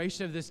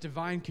restoration of this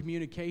divine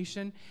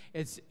communication.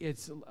 It's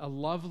a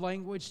love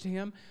language to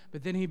Him.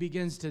 But then He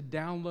begins to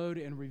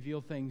download and reveal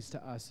things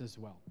to us as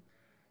well.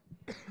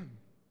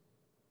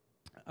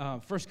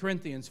 1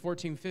 Corinthians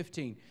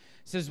 14:15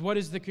 says, "What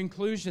is the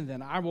conclusion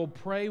then? I will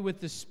pray with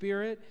the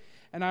Spirit,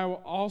 and I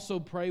will also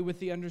pray with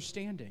the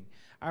understanding.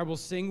 I will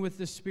sing with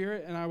the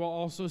Spirit, and I will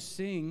also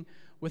sing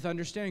with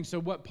understanding." So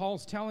what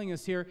Paul's telling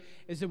us here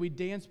is that we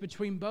dance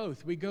between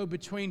both. We go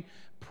between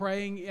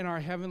praying in our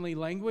heavenly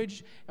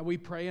language and we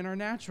pray in our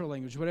natural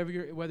language.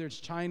 Whether it's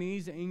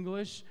Chinese,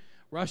 English,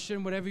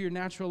 Russian, whatever your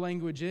natural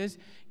language is,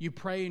 you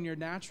pray in your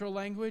natural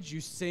language,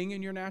 you sing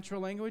in your natural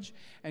language,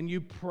 and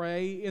you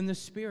pray in the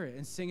Spirit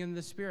and sing in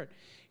the Spirit.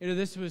 You know,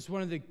 this was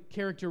one of the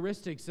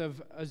characteristics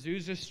of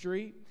Azusa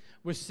Street,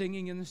 was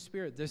singing in the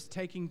Spirit. This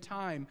taking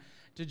time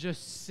to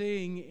just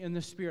sing in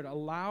the Spirit,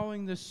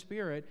 allowing the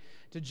Spirit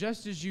to,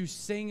 just as you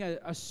sing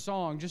a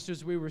song, just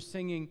as we were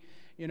singing,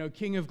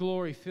 King of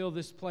Glory, fill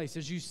this place.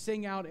 As you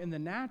sing out in the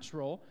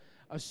natural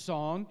a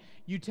song,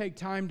 you take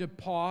time to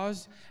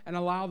pause and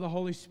allow the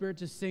Holy Spirit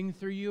to sing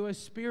through you a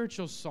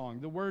spiritual song.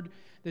 The word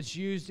that's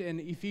used in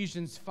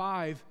Ephesians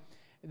 5,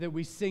 that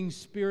we sing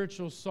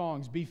spiritual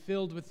songs, be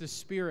filled with the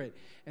Spirit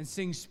and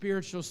sing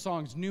spiritual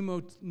songs,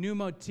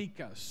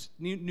 pneumatikos,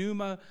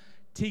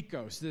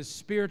 the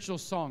spiritual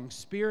songs,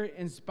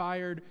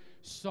 Spirit-inspired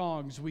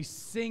songs. We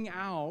sing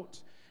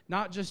out,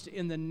 not just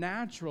in the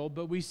natural,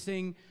 but we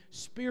sing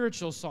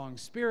spiritual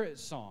songs, spirit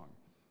song,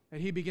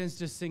 that He begins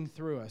to sing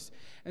through us.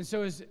 And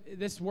so as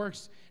this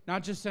works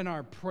not just in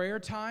our prayer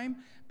time,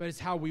 but it's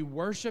how we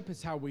worship,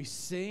 it's how we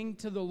sing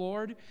to the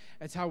Lord,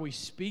 it's how we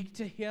speak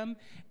to Him.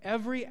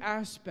 Every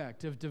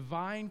aspect of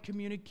divine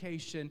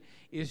communication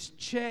is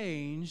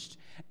changed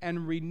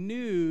and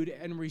renewed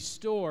and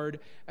restored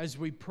as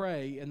we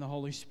pray in the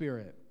Holy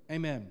Spirit.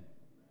 Amen.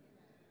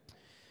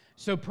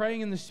 So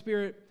praying in the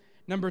Spirit,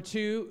 number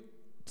 2,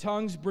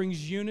 tongues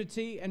brings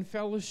unity and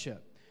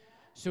fellowship.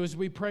 So as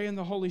we pray in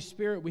the Holy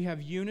Spirit, we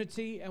have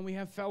unity and we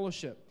have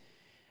fellowship.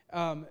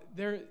 Our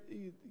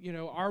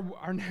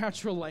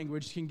natural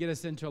language can get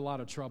us into a lot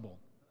of trouble.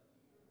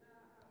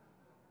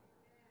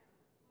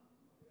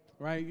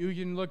 Right? You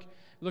can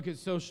look at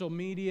social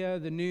media,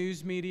 the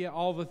news media,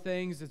 all the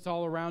things that's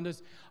all around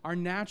us. Our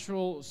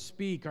natural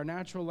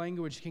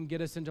language can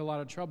get us into a lot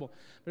of trouble.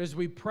 But as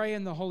we pray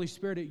in the Holy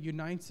Spirit, it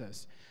unites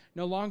us.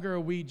 No longer are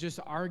we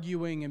just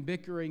arguing and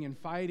bickering and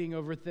fighting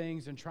over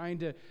things and trying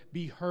to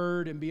be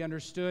heard and be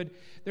understood.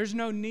 There's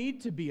no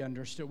need to be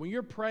understood. When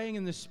you're praying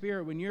in the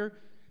Spirit, when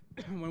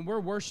we're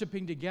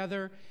worshiping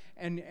together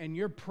and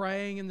you're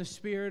praying in the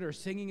Spirit or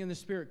singing in the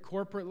Spirit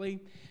corporately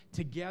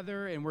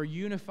together, and we're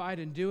unified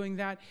in doing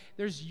that,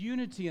 there's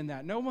unity in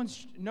that. No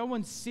one's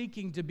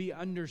seeking to be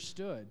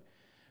understood.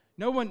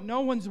 No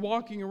one's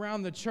walking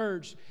around the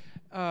church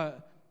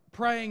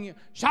praying,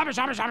 trying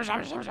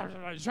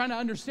to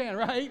understand,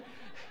 right?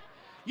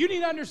 You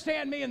need to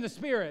understand me in the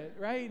Spirit,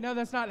 right? No,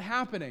 that's not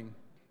happening.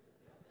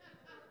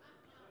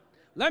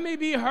 Let me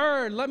be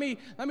heard. Let me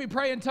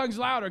pray in tongues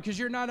louder because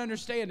you're not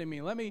understanding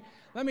me. Let me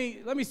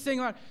sing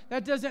loud.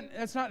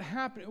 That's not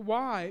happening.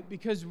 Why?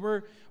 Because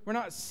we're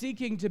not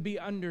seeking to be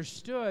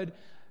understood.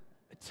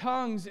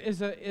 Tongues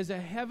is a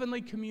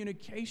heavenly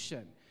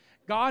communication.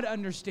 God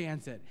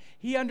understands it.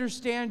 He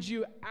understands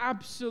you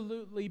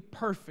absolutely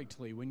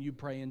perfectly when you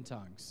pray in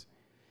tongues.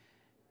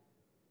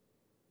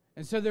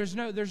 And so there's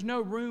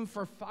no room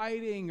for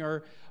fighting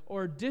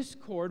or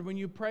discord when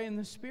you pray in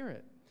the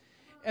Spirit.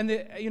 And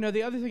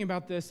the other thing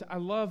about this, I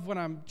love when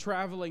I'm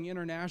traveling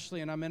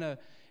internationally and I'm in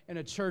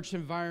a church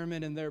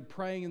environment and they're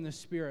praying in the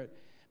Spirit,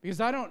 because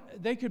I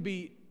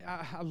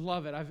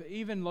love it. I've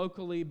even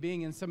locally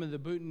being in some of the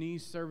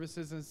Bhutanese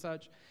services and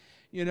such,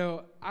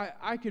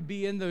 I could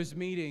be in those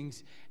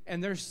meetings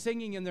and they're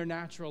singing in their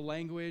natural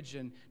language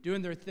and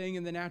doing their thing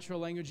in the natural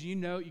language.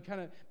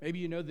 Maybe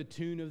you know the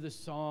tune of the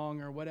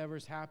song or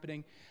whatever's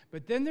happening.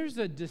 But then there's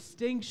a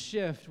distinct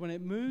shift when it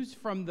moves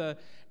from the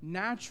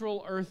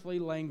natural earthly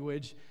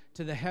language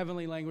to the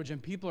heavenly language, and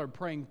people are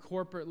praying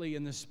corporately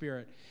in the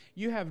Spirit.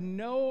 You have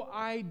no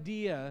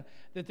idea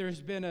that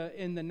there's been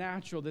in the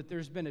natural, that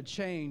there's been a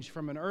change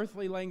from an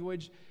earthly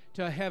language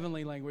to a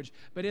heavenly language.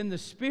 But in the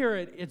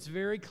Spirit, it's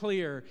very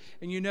clear.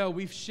 And you know,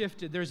 we've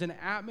shifted. There's an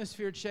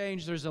atmosphere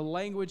change. There's a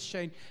language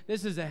change.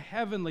 This is a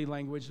heavenly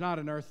language, not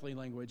an earthly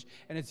language.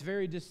 And it's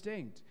very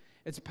distinct.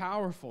 It's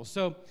powerful.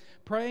 So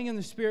praying in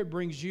the Spirit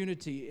brings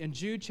unity. In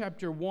Jude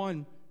chapter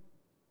 1,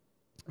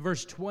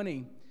 verse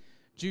 20,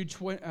 Jude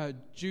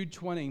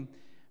 20,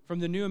 from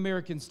the New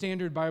American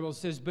Standard Bible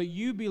says, "But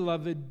you,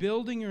 beloved,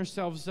 building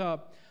yourselves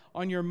up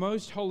on your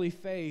most holy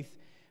faith,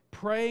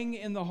 praying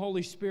in the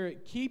Holy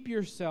Spirit, keep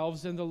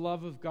yourselves in the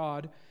love of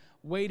God,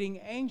 waiting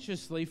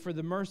anxiously for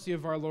the mercy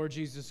of our Lord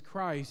Jesus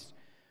Christ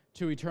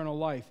to eternal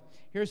life."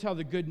 Here's how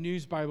the Good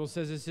News Bible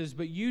says it says,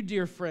 "But you,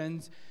 dear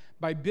friends,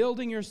 by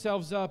building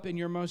yourselves up in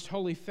your most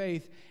holy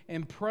faith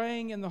and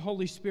praying in the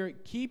Holy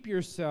Spirit, keep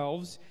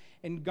yourselves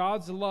in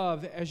God's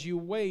love as you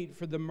wait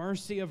for the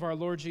mercy of our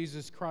Lord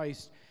Jesus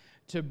Christ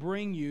to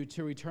bring you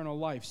to eternal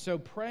life." So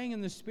praying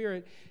in the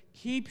Spirit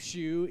keeps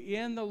you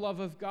in the love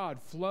of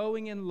God,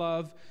 flowing in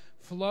love,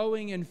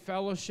 flowing in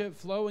fellowship,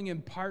 flowing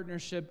in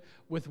partnership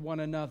with one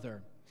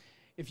another.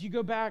 If you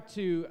go back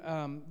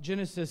to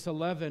Genesis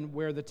 11,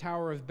 where the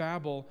Tower of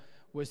Babel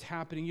was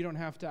happening, you don't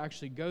have to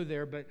actually go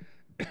there, but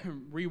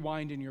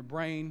rewind in your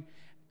brain,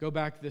 go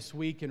back this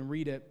week and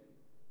read it.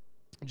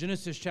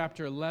 Genesis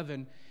chapter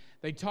 11,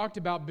 they talked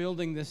about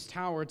building this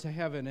tower to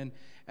heaven,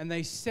 and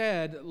they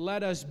said,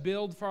 "Let us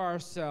build for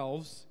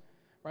ourselves,"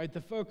 right?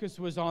 The focus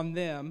was on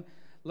them.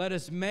 "Let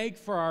us make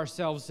for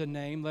ourselves a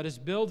name. Let us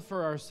build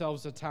for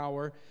ourselves a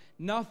tower.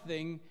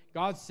 Nothing,"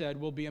 God said,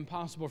 "will be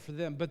impossible for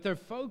them." But their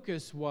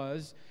focus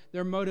was,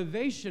 their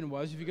motivation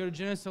was, if you go to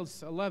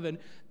Genesis 11,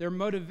 their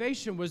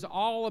motivation was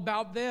all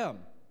about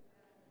them.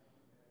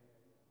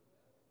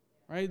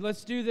 Right?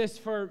 Let's do this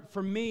for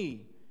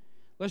me.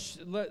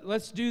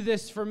 Let's do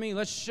this for me.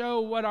 Let's show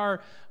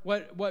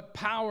what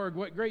power,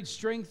 what great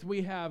strength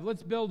we have.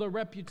 Let's build a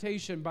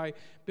reputation by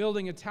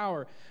building a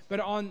tower. But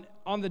on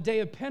the day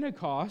of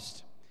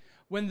Pentecost,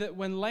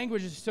 when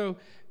languages, so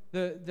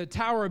the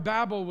Tower of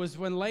Babel was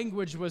when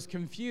language was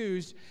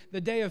confused.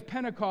 The day of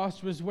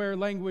Pentecost was where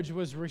language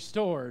was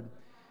restored.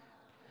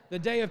 The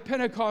day of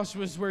Pentecost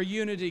was where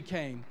unity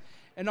came.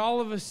 And all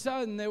of a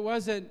sudden, it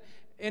wasn't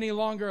any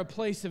longer a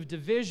place of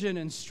division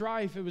and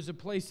strife. It was a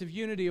place of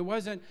unity. It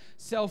wasn't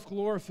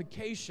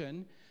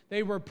self-glorification.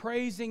 They were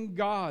praising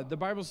God. The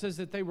Bible says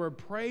that they were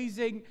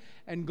praising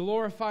and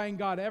glorifying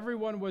God.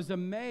 Everyone was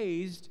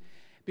amazed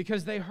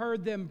because they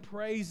heard them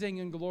praising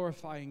and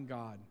glorifying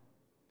God.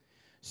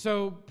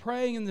 So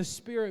praying in the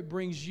Spirit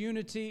brings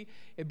unity.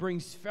 It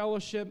brings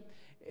fellowship.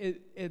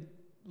 It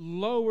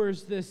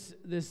lowers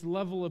this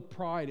level of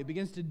pride. It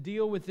begins to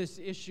deal with this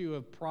issue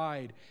of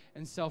pride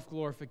and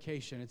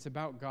self-glorification. It's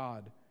about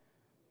God.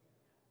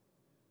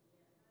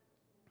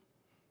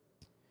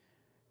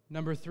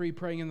 Number 3,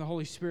 praying in the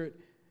Holy Spirit.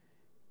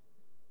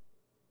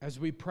 As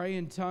we pray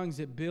in tongues,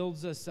 it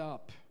builds us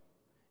up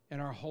in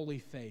our holy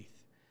faith.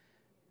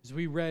 As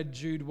we read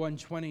Jude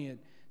 1:20, it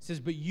says,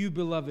 "But you,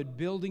 beloved,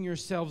 building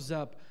yourselves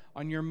up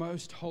on your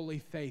most holy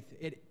faith."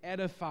 It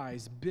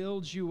edifies,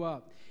 builds you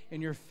up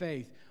in your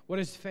faith. What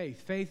is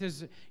faith? Faith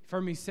is, you've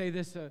heard me say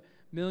this a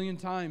million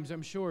times,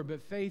 I'm sure,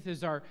 but faith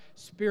is our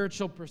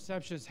spiritual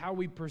perception. It's how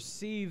we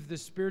perceive the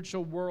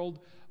spiritual world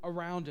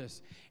around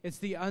us. It's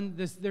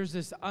there's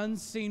this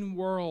unseen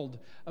world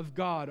of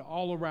God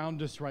all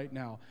around us right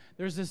now.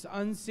 There's this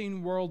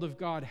unseen world of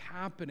God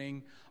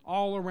happening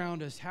all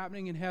around us,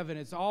 happening in heaven.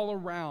 It's all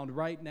around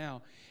right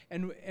now.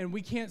 And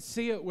we can't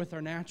see it with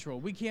our natural.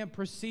 We can't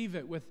perceive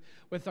it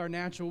with our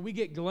natural. We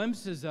get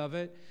glimpses of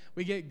it.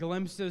 We get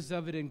glimpses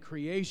of it in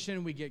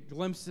creation. We get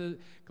glimpses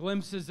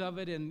of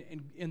it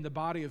in the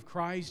body of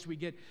Christ. We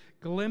get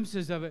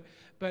glimpses of it.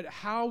 But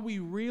how we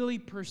really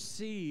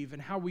perceive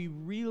and how we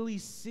really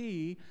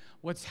see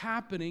what's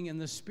happening in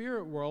the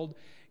spirit world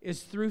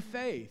is through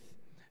faith.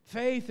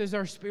 Faith is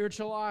our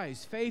spiritual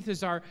eyes. Faith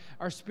is our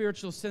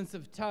spiritual sense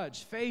of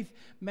touch. Faith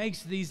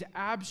makes these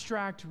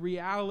abstract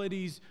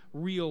realities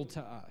real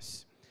to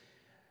us.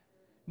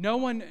 No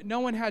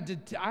one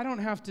had to, I don't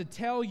have to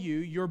tell you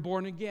you're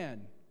born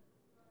again.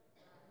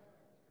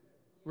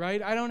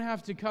 Right? I don't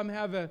have to come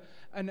have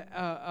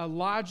a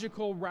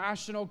logical,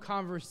 rational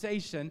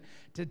conversation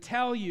to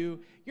tell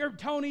you,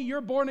 Tony,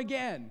 you're born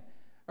again.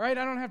 All right?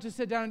 I don't have to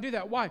sit down and do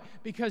that. Why?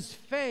 Because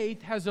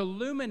faith has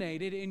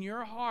illuminated in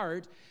your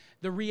heart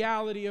the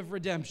reality of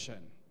redemption.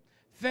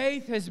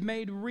 Faith has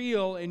made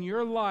real in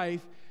your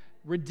life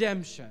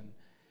redemption.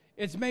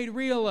 It's made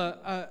real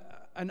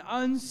an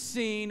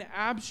unseen,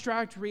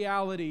 abstract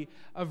reality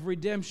of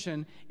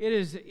redemption. It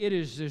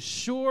is as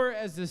sure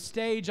as the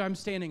stage I'm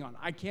standing on.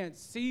 I can't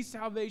see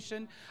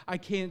salvation. I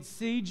can't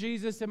see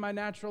Jesus in my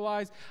natural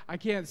eyes. I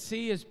can't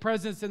see His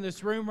presence in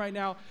this room right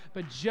now.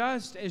 But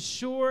just as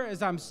sure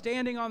as I'm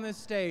standing on this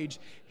stage,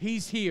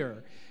 He's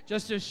here.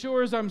 Just as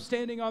sure as I'm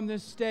standing on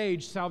this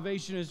stage,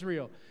 salvation is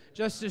real.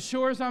 Just as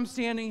sure as I'm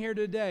standing here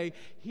today,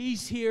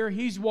 He's here.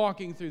 He's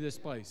walking through this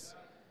place.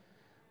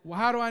 Well,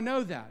 how do I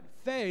know that?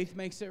 Faith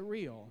makes it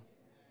real.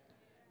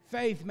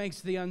 Faith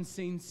makes the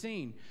unseen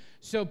seen.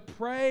 So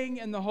praying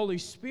in the Holy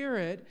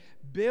Spirit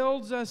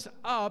builds us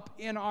up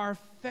in our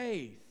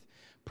faith.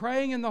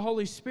 Praying in the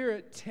Holy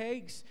Spirit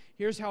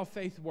here's how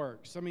faith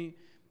works. Let me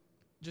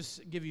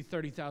just give you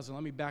 30,000.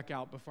 Let me back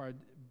out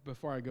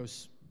before I go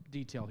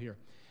detail here.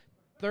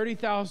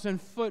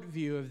 30,000 foot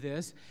view of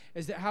this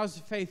is that how does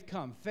faith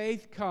come?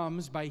 Faith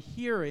comes by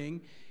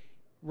hearing.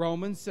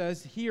 Romans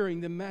says hearing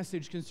the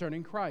message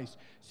concerning Christ.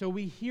 So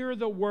we hear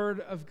the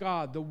Word of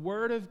God. The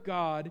Word of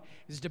God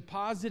is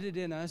deposited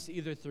in us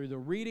either through the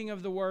reading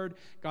of the Word.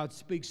 God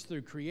speaks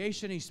through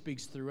creation. He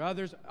speaks through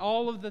others.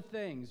 All of the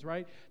things,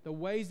 right? The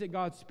ways that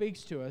God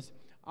speaks to us,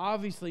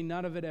 obviously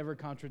none of it ever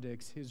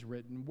contradicts His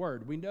written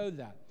Word. We know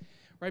that.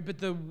 Right? But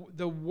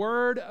the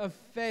word of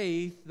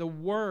faith, the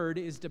Word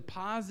is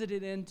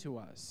deposited into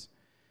us.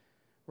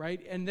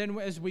 Right? And then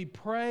as we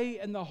pray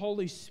in the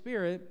Holy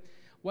Spirit,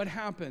 what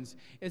happens?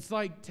 It's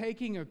like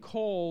taking a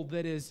coal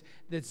that's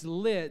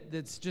lit,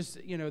 that's just,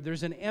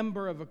 there's an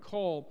ember of a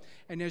coal,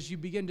 and as you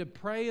begin to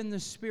pray in the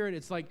Spirit,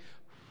 it's like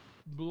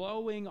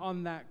blowing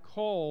on that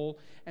coal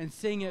and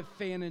seeing it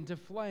fan into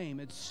flame.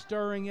 It's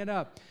stirring it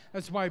up.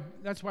 That's why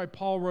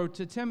Paul wrote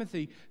to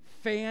Timothy,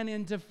 fan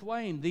into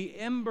flame. The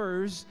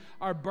embers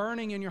are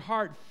burning in your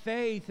heart.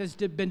 Faith has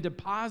been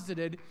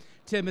deposited,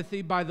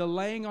 Timothy, by the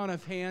laying on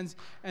of hands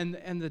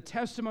and the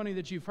testimony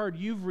that you've heard.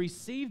 You've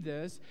received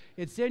this.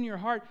 It's in your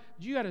heart.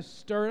 You got to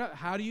stir it up.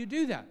 How do you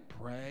do that?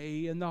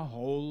 Pray in the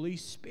Holy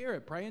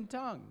Spirit. Pray in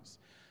tongues.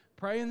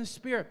 Pray in the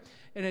Spirit.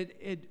 And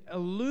it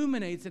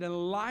illuminates, it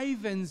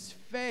enlivens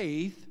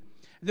faith.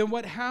 Then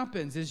what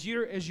happens is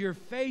as your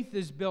faith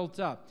is built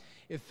up,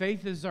 if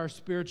faith is our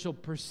spiritual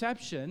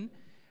perception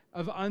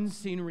of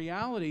unseen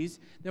realities,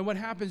 then what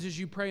happens is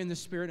you pray in the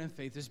Spirit and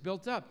faith is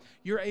built up.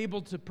 You're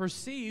able to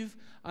perceive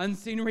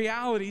unseen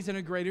realities in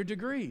a greater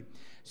degree.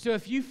 So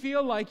if you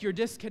feel like you're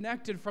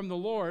disconnected from the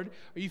Lord,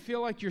 or you feel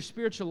like your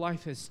spiritual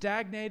life has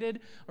stagnated,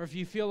 or if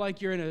you feel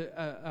like you're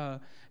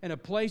in a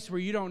place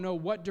where you don't know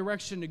what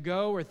direction to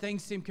go, or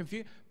things seem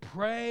confused,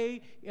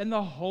 pray in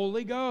the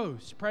Holy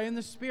Ghost. Pray in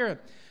the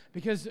Spirit.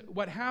 Because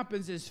what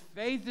happens is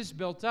faith is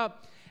built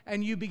up,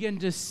 and you begin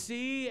to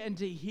see and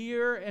to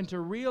hear and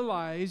to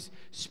realize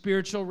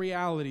spiritual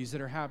realities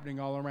that are happening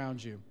all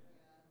around you.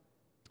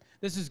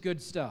 This is good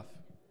stuff.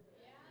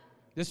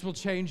 This will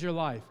change your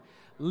life.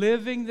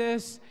 Living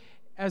this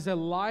as a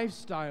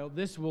lifestyle,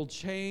 this will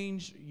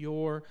change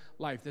your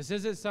life. This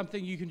isn't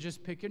something you can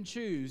just pick and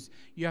choose.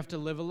 You have to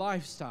live a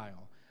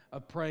lifestyle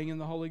of praying in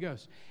the Holy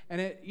Ghost. And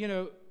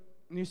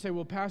and you say,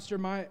 well, Pastor,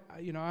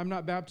 I'm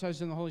not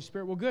baptized in the Holy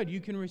Spirit. Well, good,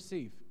 you can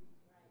receive.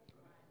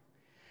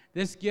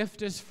 This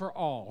gift is for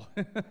all.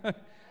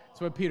 That's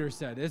what Peter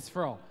said. It's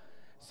for all.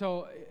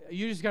 So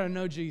you just got to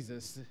know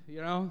Jesus,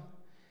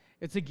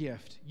 It's a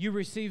gift. You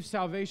receive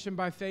salvation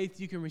by faith.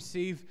 You can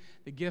receive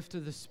the gift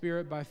of the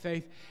Spirit by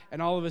faith.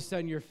 And all of a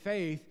sudden your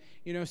faith,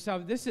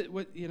 this is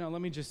what,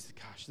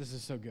 this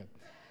is so good.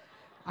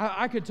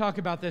 I could talk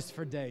about this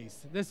for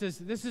days. This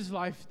is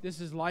life. This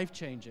is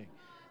life-changing.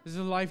 This is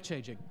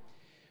life-changing.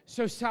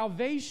 So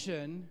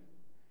salvation,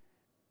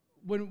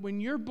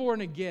 when you're born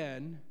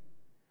again,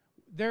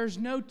 there's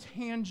no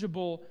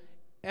tangible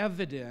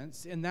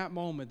evidence in that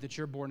moment that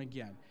you're born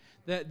again.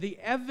 The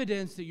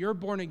evidence that you're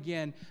born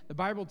again, the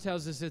Bible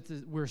tells us that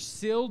we're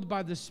sealed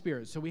by the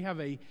Spirit. So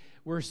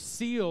we're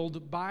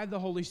sealed by the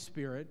Holy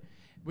Spirit.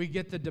 We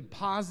get the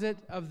deposit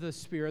of the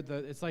Spirit.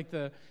 It's like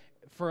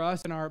for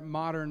us in our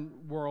modern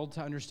world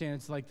to understand,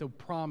 it's like the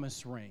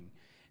promise ring.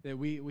 That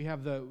we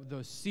have the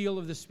seal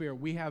of the Spirit.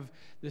 We have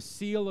the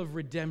seal of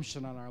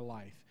redemption on our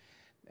life.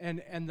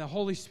 And the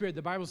Holy Spirit,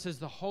 the Bible says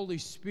the Holy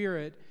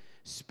Spirit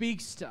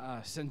speaks to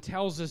us and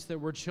tells us that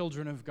we're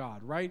children of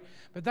God, right?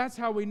 But that's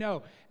how we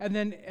know. And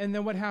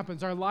then what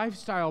happens? Our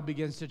lifestyle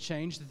begins to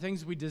change. The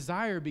things we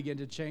desire begin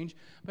to change.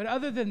 But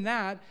other than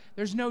that,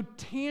 there's no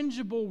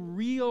tangible,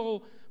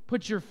 real,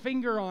 put your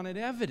finger on it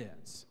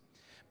evidence.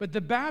 But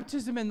the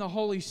baptism in the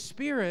Holy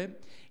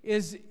Spirit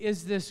is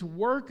this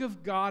work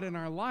of God in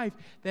our life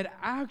that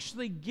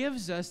actually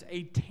gives us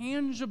a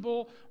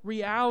tangible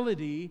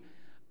reality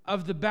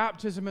of the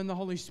baptism in the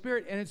Holy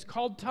Spirit, and it's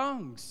called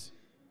tongues.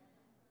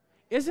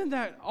 Isn't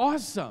that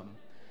awesome?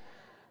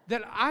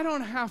 That I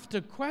don't have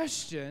to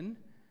question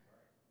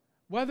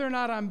whether or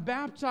not I'm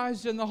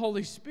baptized in the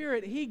Holy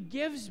Spirit. He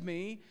gives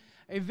me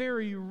a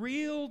very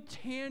real,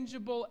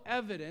 tangible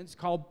evidence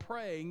called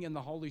praying in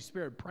the Holy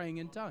Spirit, praying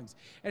in tongues.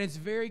 And it's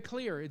very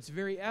clear. It's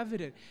very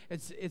evident.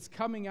 It's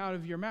coming out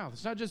of your mouth.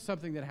 It's not just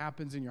something that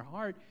happens in your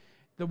heart.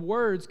 The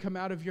words come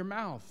out of your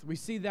mouth. We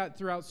see that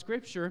throughout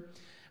Scripture.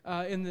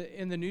 In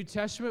the New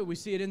Testament, we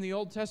see it in the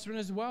Old Testament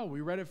as well.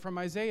 We read it from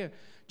Isaiah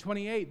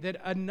 28,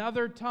 that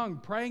another tongue,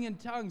 praying in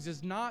tongues,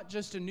 is not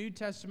just a New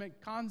Testament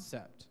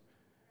concept.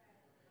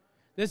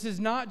 This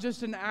is not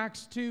just an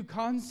Acts 2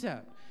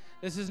 concept.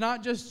 This is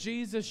not just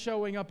Jesus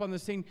showing up on the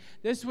scene.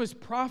 This was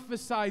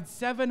prophesied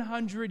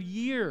 700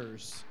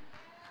 years.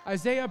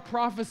 Isaiah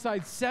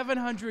prophesied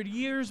 700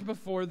 years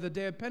before the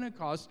day of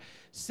Pentecost,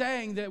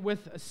 saying that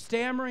with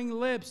stammering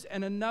lips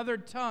and another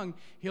tongue,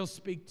 He'll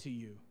speak to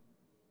you.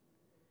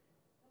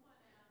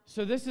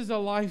 So this is a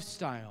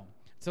lifestyle.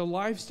 It's a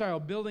lifestyle,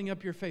 building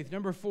up your faith.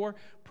 Number 4,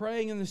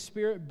 praying in the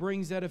Spirit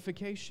brings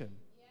edification.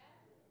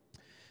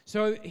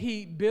 So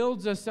he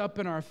builds us up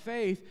in our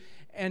faith,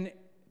 and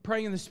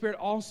praying in the Spirit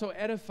also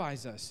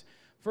edifies us.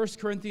 1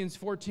 Corinthians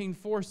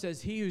 14:4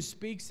 says, he who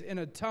speaks in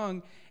a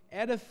tongue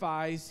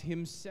edifies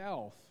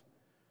himself.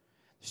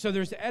 So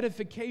there's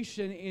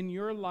edification in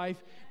your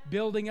life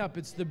building up.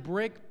 It's the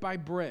brick by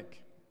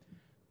brick.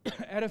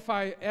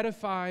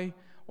 Edify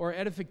or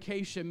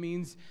edification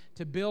means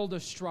to build a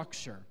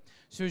structure.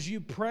 So as you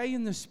pray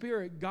in the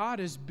Spirit, God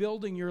is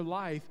building your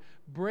life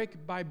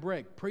brick by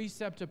brick,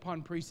 precept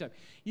upon precept.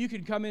 You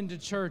could come into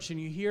church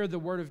and you hear the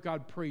Word of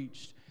God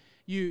preached.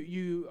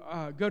 You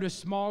go to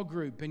small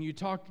group and you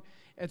talk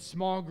at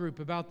small group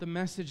about the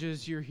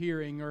messages you're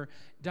hearing, or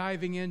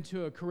diving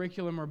into a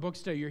curriculum or book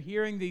study. You're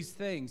hearing these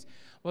things.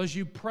 Well, as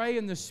you pray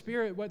in the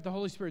Spirit, what the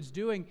Holy Spirit's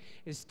doing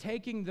is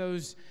taking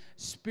those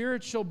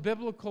spiritual,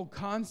 biblical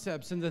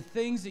concepts and the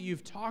things that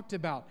you've talked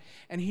about,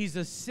 and He's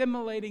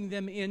assimilating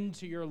them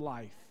into your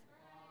life.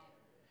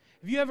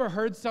 Have you ever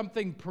heard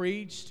something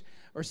preached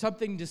or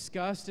something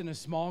discussed in a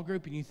small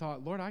group and you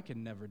thought, Lord, I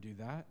can never do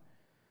that?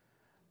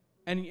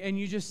 And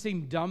you just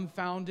seem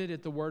dumbfounded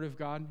at the Word of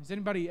God? Has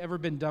anybody ever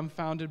been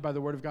dumbfounded by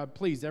the Word of God?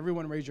 Please,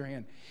 everyone raise your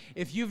hand.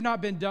 If you've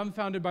not been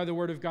dumbfounded by the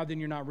Word of God, then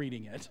you're not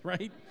reading it,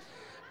 right?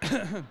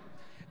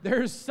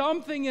 There's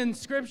something in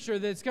Scripture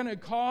that's going to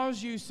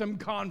cause you some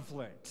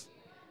conflict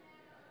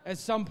at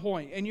some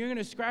point. And you're going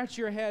to scratch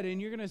your head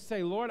and you're going to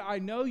say, Lord, I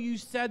know you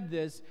said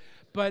this,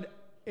 but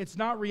it's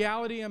not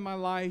reality in my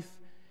life,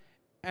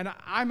 and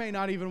I may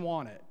not even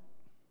want it.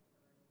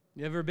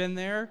 You ever been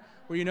there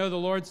where you know the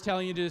Lord's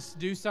telling you to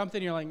do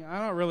something, you're like,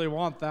 I don't really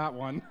want that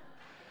one.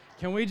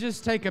 Can we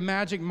just take a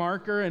magic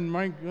marker and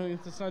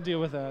let's not deal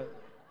with that?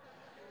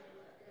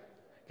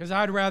 Because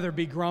I'd rather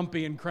be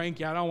grumpy and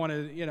cranky. I don't want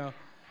to,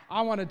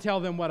 I want to tell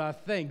them what I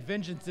think.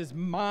 Vengeance is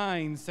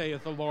mine,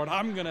 saith the Lord.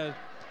 I'm going to,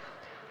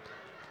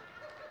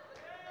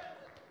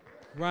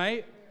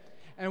 right?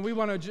 And we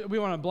want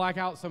to black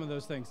out some of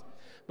those things.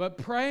 But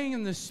praying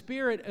in the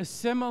Spirit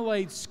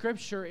assimilates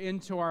Scripture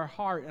into our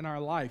heart and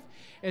our life.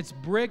 It's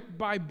brick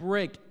by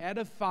brick,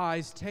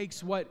 edifies,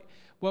 takes what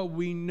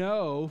we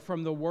know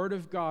from the Word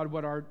of God,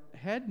 what our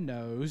head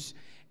knows,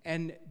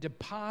 and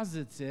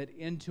deposits it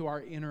into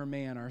our inner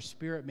man, our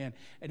spirit man,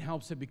 and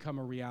helps it become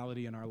a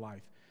reality in our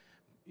life.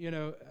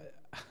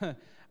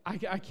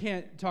 I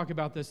can't talk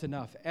about this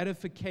enough.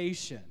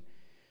 Edification,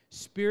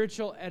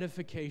 spiritual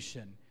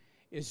edification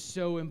is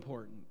so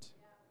important.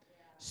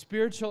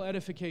 Spiritual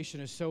edification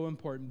is so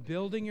important.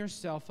 Building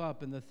yourself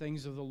up in the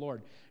things of the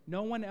Lord.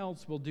 No one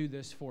else will do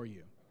this for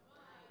you,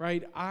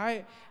 right?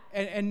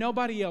 And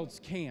nobody else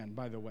can,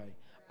 by the way.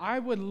 I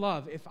would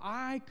love, if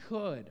I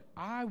could,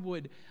 I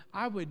would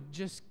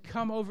just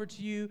come over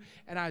to you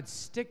and I'd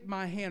stick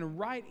my hand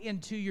right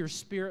into your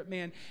spirit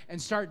man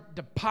and start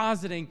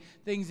depositing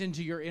things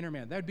into your inner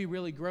man. That'd be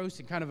really gross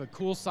and kind of a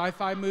cool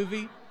sci-fi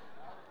movie. It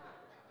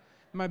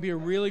might be a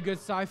really good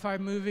sci-fi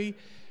movie.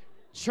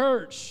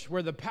 Church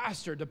where the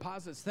pastor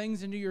deposits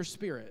things into your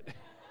spirit.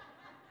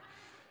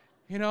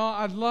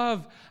 I'd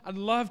love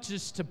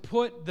just to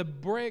put the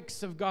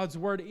bricks of God's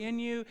Word in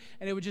you,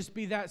 and it would just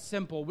be that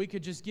simple. We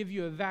could just give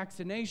you a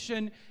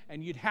vaccination,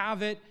 and you'd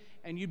have it,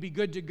 and you'd be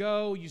good to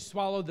go. You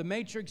swallow the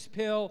Matrix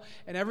pill,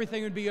 and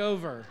everything would be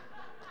over.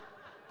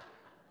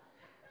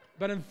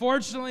 But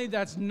unfortunately,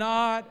 that's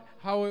not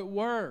how it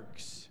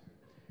works.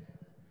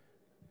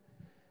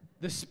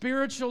 The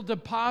spiritual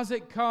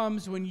deposit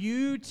comes when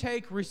you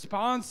take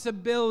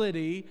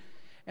responsibility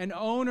and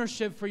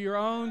ownership for your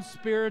own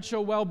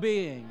spiritual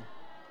well-being.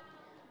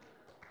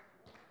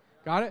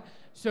 Got it?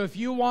 So if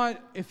you want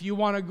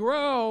to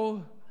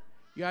grow,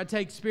 you got to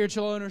take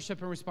spiritual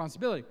ownership and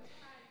responsibility.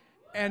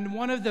 And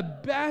one of the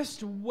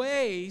best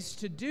ways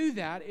to do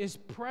that is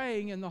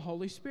praying in the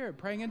Holy Spirit,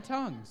 praying in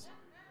tongues.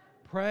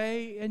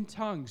 Pray in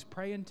tongues.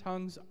 Pray in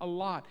tongues a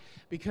lot.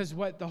 Because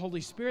what the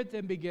Holy Spirit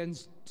then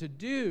begins to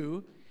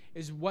do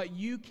is what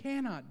you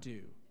cannot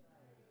do,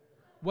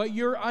 what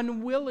you're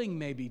unwilling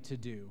maybe to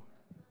do,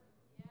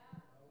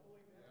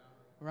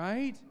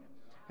 right?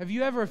 Have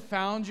you ever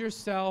found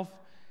yourself,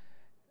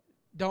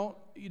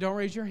 you don't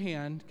raise your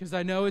hand because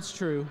I know it's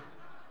true.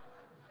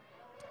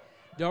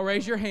 Don't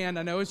raise your hand,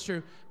 I know it's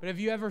true. But have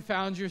you ever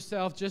found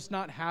yourself just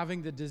not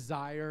having the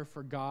desire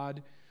for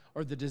God,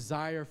 or the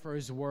desire for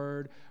His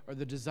Word, or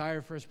the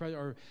desire for His presence,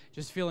 or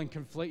just feeling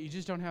conflict? You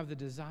just don't have the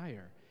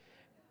desire.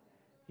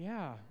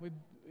 Yeah,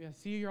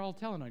 see, you're all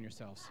telling on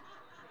yourselves.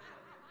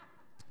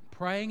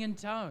 Praying in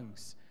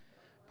tongues.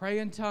 Pray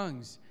in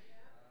tongues.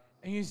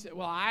 And you say,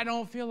 well, I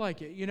don't feel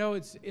like it.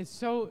 It's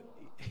so,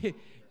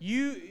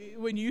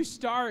 when you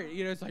start,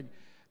 it's like,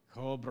 I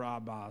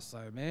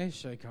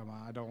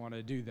don't want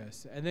to do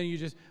this. And then you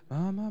just,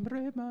 and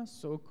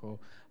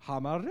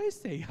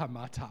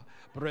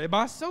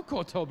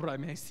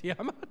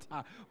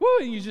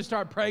you just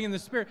start praying in the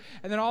Spirit.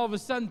 And then all of a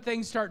sudden,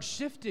 things start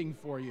shifting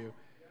for you.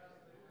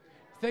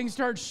 Things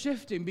start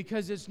shifting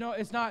because it's not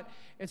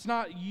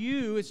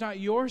you, it's not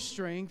your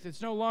strength,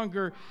 it's no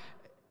longer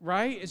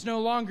right? It's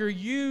no longer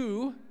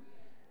you.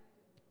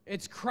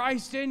 It's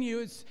Christ in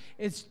you.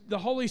 It's the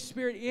Holy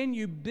Spirit in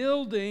you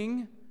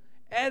building,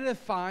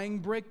 edifying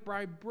brick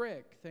by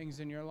brick things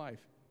in your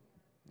life.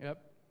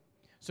 Yep.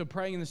 So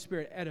praying in the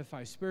Spirit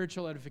edifies,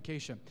 spiritual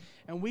edification.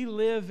 And we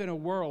live in a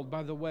world,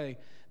 by the way,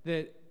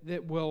 that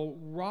will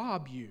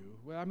rob you.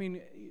 I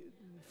mean,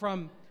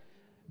 from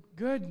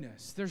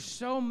goodness. There's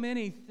so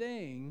many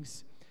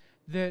things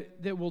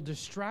that will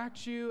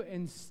distract you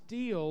and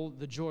steal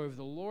the joy of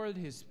the Lord.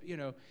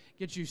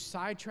 Get you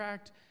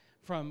sidetracked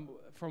from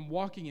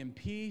walking in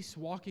peace,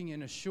 walking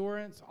in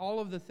assurance, all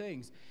of the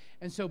things.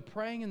 And so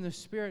praying in the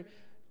Spirit,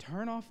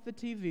 turn off the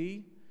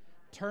TV,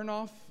 turn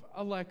off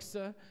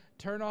Alexa,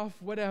 turn off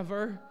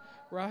whatever,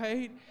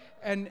 right?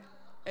 And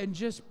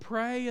just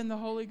pray in the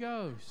Holy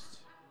Ghost.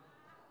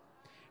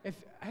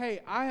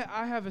 I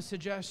have a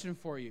suggestion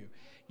for you.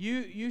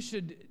 You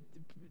should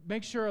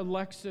make sure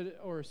Alexa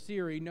or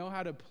Siri know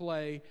how to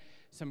play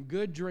some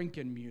good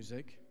drinking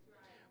music.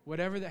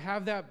 Whatever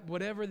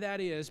that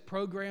is,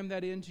 program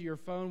that into your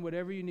phone,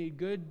 whatever you need,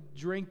 good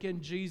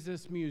drinking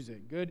Jesus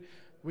music. Good,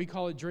 we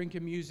call it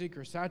drinking music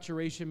or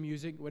saturation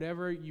music,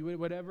 whatever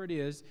it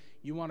is,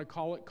 you want to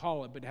call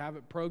it, but have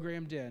it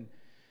programmed in.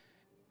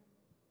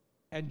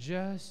 And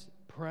just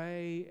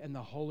pray in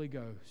the Holy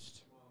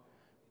Ghost.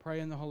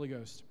 Pray in the Holy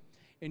Ghost.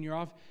 And you're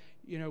off,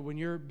 when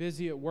you're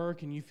busy at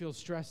work and you feel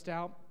stressed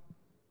out,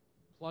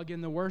 plug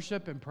in the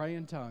worship and pray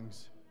in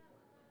tongues.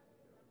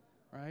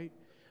 Right?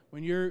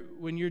 When you're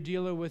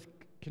dealing with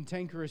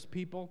cantankerous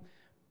people,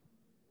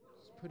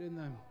 just put in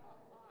them.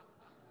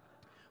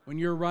 When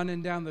you're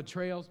running down the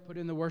trails, put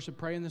in the worship,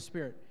 pray in the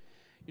Spirit.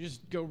 You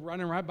just go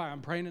running right by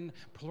them,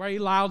 pray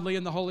loudly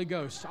in the Holy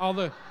Ghost. All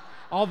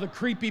the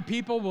creepy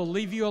people will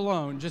leave you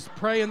alone. Just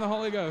pray in the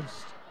Holy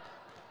Ghost.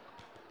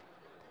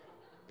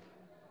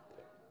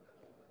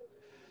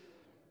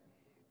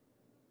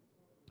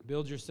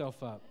 Build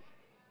yourself up.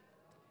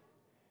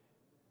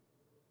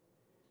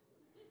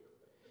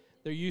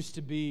 There used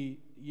to be,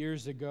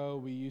 years ago,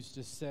 we used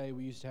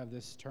to have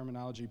this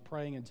terminology,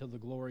 praying until the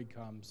glory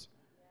comes.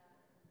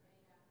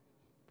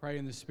 Pray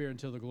in the Spirit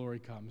until the glory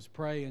comes.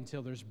 Pray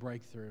until there's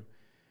breakthrough.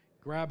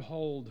 Grab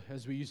hold,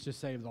 as we used to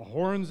say, of the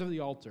horns of the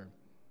altar.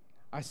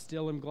 I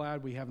still am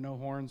glad we have no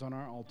horns on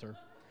our altar.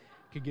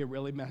 It could get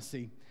really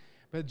messy.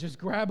 But just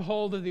grab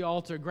hold of the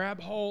altar.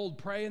 Grab hold.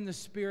 Pray in the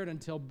Spirit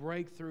until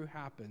breakthrough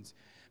happens.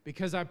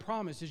 Because I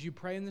promise, as you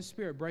pray in the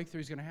Spirit,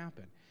 breakthrough is going to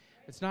happen.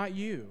 It's not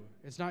you.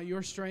 It's not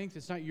your strength.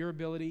 It's not your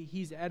ability.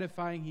 He's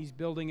edifying. He's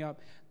building up.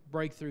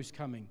 Breakthrough's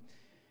coming.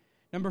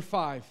 Number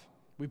 5,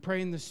 we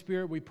pray in the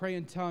Spirit. We pray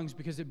in tongues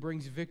because it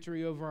brings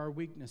victory over our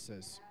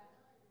weaknesses.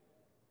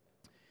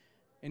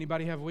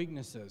 Anybody have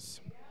weaknesses?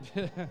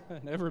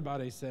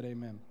 Everybody said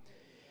amen.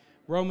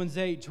 Romans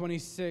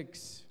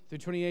 8:26 through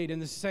 28. In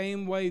the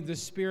same way, the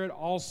Spirit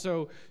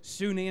also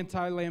soon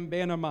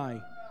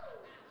anti-lambanamai.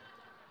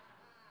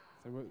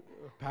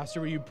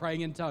 Pastor, were you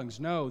praying in tongues?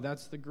 No,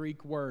 that's the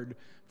Greek word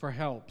for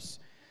helps.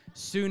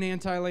 Soon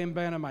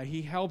anti-lambanamai.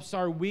 He helps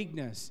our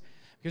weakness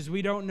because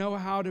we don't know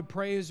how to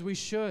pray as we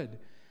should.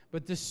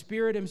 But the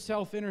Spirit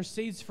Himself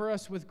intercedes for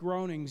us with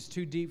groanings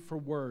too deep for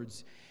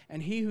words.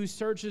 And He who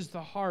searches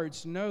the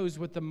hearts knows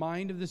what the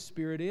mind of the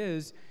Spirit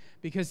is,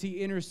 because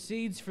He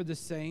intercedes for the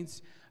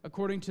saints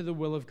according to the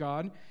will of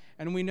God.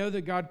 And we know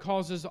that God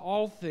causes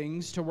all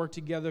things to work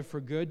together for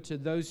good to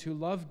those who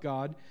love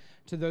God,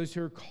 to those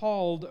who are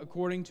called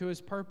according to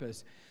His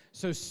purpose.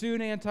 So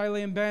soon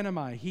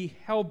anti-lambanamai, He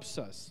helps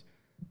us.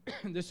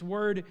 This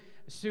word,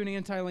 soon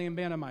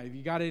anti-lambanamai, have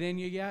you got it in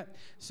you yet?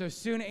 So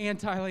soon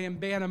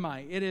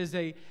anti-lambanamai, it is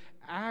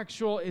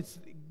it's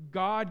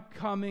God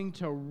coming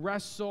to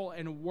wrestle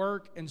and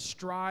work and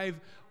strive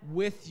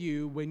with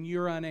you when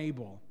you're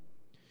unable.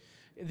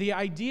 The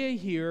idea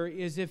here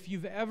is, if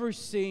you've ever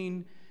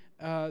seen,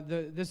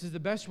 this is the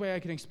best way I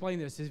can explain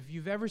this, is if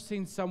you've ever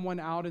seen someone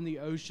out in the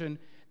ocean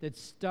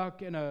that's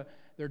stuck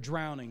they're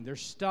drowning. They're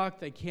stuck.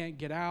 They can't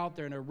get out.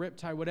 They're in a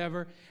riptide,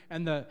 whatever.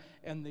 And the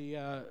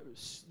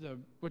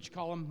what you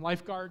call him,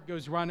 lifeguard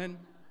goes running.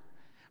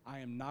 I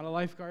am not a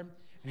lifeguard.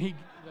 The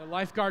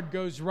lifeguard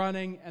goes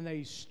running, and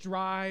they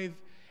strive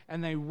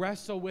and they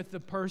wrestle with the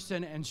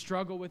person and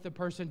struggle with the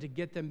person to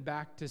get them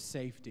back to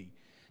safety.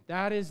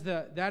 That is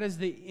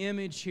the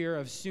image here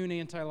of soon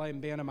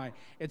anti-lambanamai.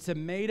 It's a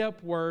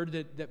made-up word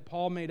that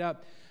Paul made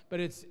up. But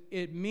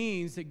it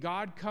means that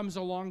God comes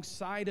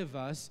alongside of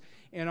us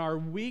in our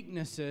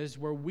weaknesses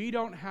where we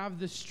don't have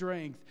the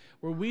strength,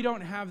 where we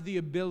don't have the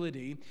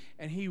ability,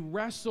 and He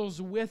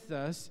wrestles with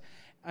us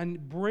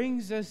and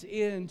brings us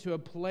into a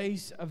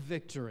place of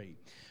victory.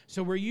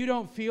 So where you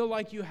don't feel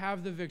like you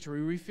have the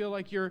victory, where you feel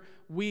like you're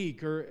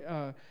weak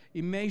or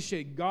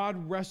emaciated,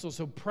 God wrestles.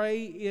 So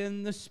pray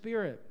in the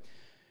Spirit.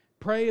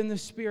 Pray in the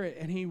Spirit,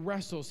 and He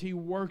wrestles. He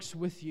works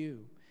with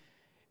you.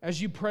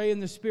 As you pray in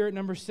the Spirit,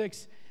 number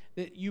 6,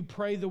 that you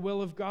pray the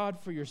will of God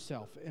for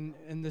yourself.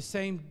 In the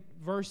same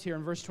verse here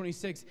in verse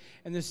 26,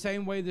 in the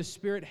same way the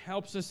Spirit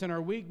helps us in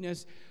our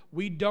weakness,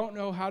 we don't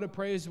know how to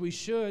pray as we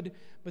should,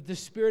 but the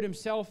Spirit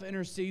himself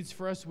intercedes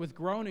for us with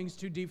groanings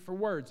too deep for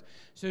words.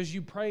 So as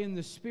you pray in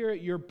the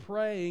Spirit, you're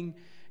praying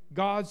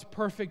God's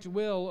perfect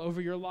will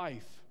over your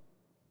life.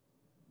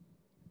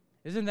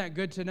 Isn't that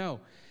good to know?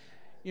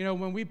 You know,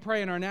 when we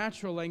pray in our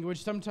natural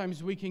language,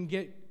 sometimes we can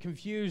get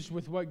confused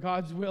with what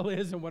God's will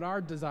is and what our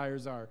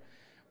desires are.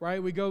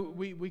 Right?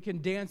 We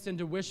can dance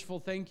into wishful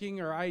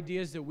thinking or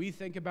ideas that we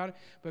think about it,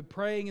 but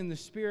praying in the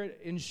Spirit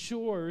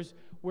ensures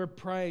we're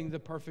praying the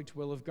perfect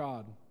will of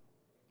God.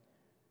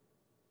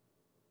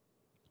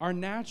 Our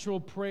natural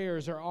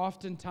prayers are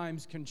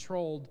oftentimes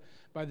controlled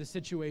by the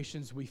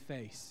situations we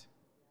face.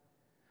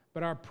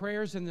 But our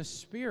prayers in the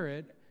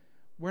Spirit,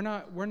 we're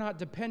not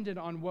dependent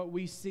on what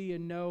we see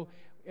and know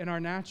in our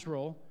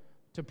natural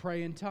to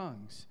pray in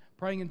tongues.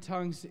 Praying in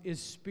tongues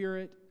is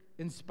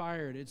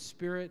Spirit-inspired. It's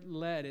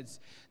Spirit-led. It's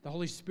the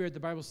Holy Spirit, the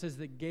Bible says,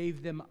 that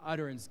gave them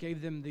utterance,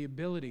 gave them the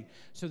ability.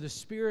 So the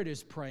Spirit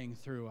is praying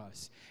through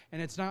us.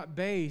 And it's not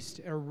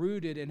based or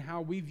rooted in how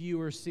we view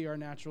or see our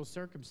natural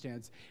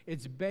circumstance.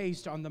 It's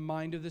based on the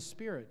mind of the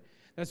Spirit.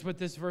 That's what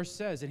this verse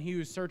says. And he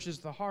who searches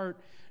the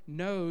heart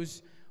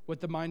knows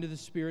what the mind of the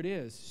Spirit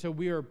is. So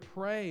we are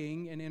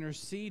praying and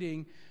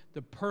interceding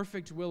the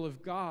perfect will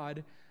of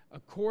God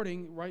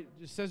according, right,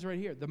 it says right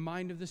here, the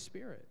mind of the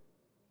Spirit.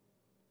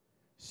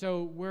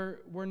 So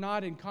we're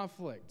not in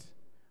conflict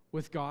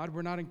with God.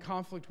 We're not in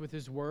conflict with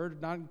His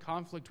Word, not in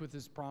conflict with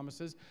His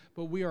promises,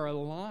 but we are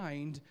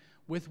aligned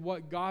with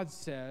what God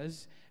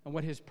says and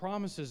what His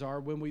promises are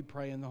when we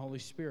pray in the Holy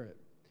Spirit.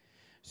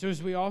 So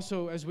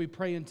as we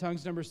pray in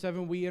tongues, number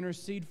 7, we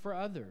intercede for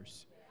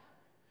others.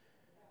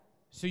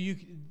 So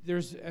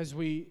as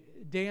we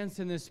dance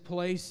in this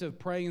place of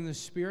praying in the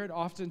Spirit,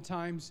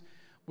 oftentimes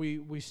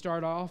we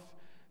start off,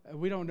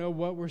 we don't know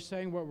what we're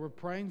saying, what we're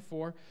praying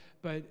for,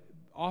 but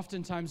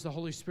oftentimes the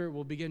Holy Spirit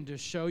will begin to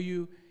show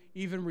you,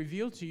 even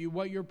reveal to you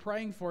what you're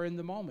praying for in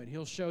the moment.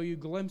 He'll show you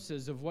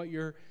glimpses of what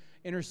you're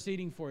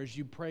interceding for as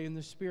you pray in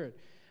the Spirit.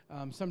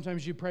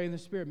 Sometimes you pray in the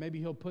Spirit. Maybe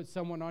He'll put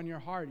someone on your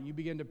heart. You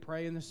begin to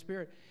pray in the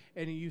Spirit,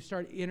 and you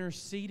start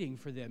interceding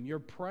for them. You're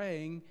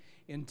praying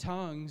in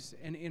tongues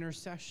and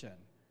intercession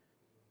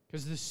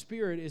because the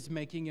Spirit is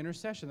making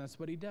intercession. That's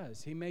what He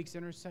does. He makes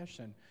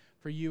intercession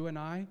for you and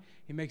I.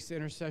 He makes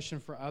intercession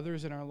for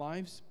others in our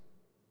lives.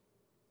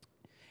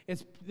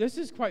 This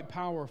is quite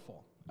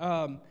powerful.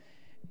 If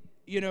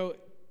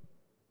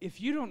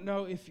you don't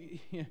know, if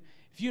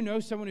you know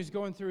someone who's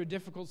going through a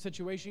difficult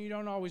situation, you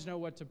don't always know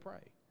what to pray.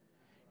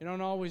 You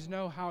don't always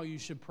know how you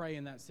should pray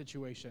in that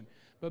situation.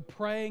 But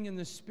praying in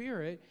the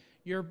Spirit,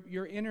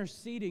 you're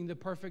interceding the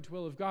perfect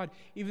will of God,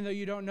 even though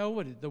you don't know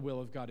what the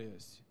will of God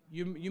is.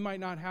 You might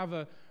not have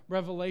a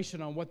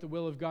revelation on what the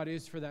will of God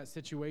is for that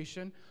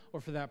situation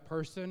or for that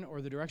person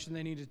or the direction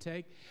they need to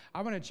take.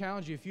 I want to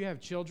challenge you, if you have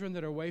children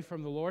that are away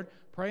from the Lord,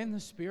 pray in the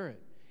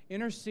Spirit.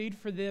 Intercede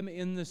for them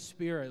in the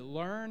Spirit.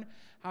 Learn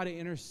how to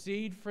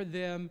intercede for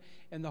them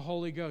in the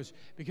Holy Ghost.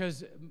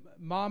 Because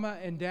mama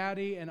and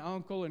daddy and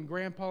uncle and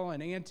grandpa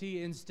and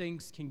auntie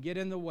instincts can get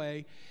in the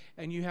way,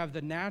 and you have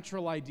the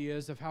natural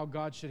ideas of how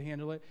God should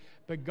handle it.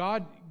 But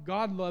God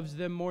loves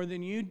them more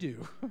than you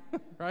do,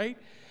 right?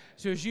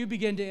 So as you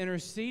begin to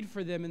intercede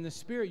for them in the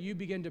Spirit, you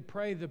begin to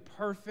pray the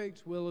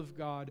perfect will of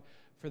God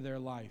for their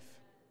life.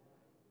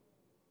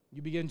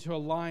 You begin to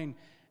align,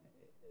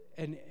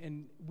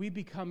 and we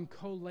become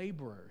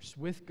co-laborers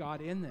with God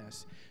in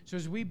this. So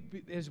as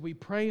we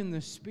pray in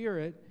the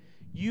Spirit,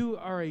 you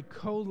are a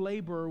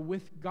co-laborer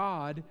with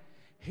God.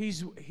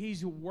 He's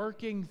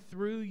working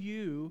through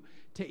you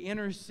to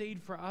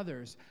intercede for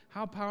others.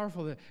 How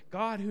powerful that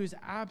God, who is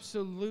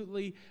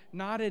absolutely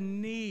not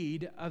in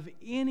need of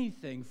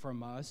anything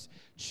from us,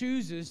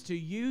 chooses to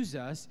use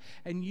us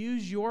and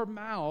use your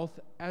mouth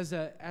as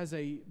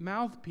a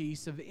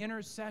mouthpiece of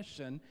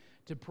intercession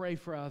to pray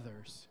for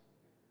others.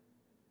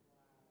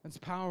 That's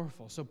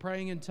powerful. So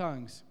praying in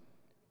tongues.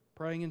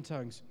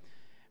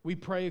 We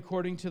pray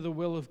according to the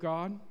will of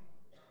God.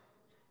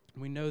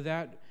 We know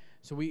that.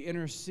 So we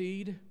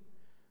intercede.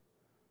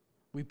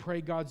 We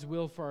pray God's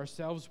will for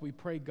ourselves. We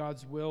pray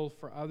God's will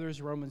for others.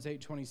 Romans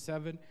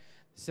 8:27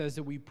 says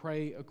that we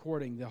pray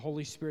according. The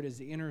Holy Spirit is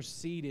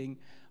interceding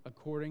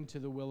according to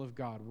the will of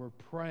God. We're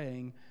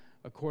praying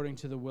according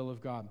to the will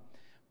of God.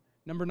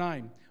 Number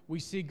 9, we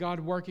see God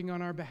working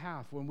on our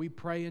behalf. When we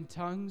pray in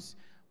tongues,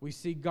 we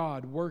see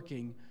God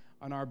working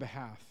on our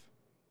behalf.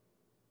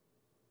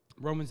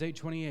 Romans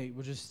 8:28,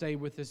 we'll just stay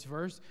with this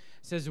verse.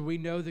 It says, we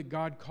know that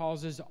God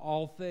causes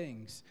all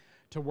things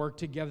to work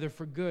together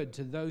for good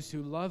to those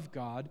who love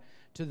God,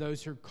 to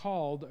those who are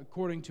called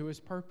according to His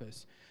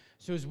purpose.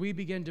 So as we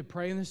begin to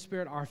pray in the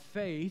Spirit, our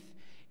faith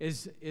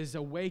is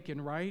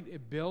awakened, right?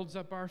 It builds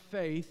up our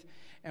faith,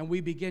 and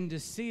we begin to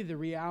see the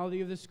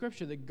reality of the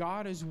Scripture, that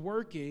God is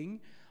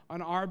working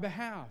on our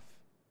behalf.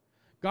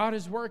 God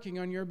is working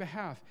on your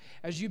behalf.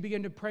 As you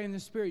begin to pray in the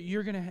Spirit,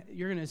 you're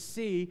gonna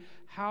see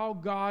how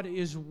God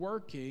is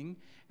working,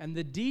 and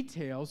the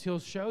details, He'll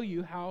show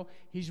you how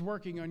He's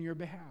working on your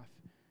behalf.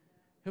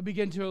 He'll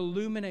begin to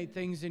illuminate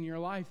things in your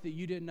life that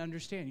you didn't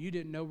understand, you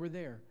didn't know were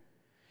there.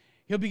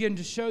 He'll begin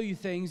to show you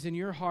things in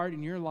your heart,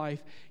 in your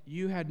life,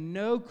 you had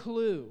no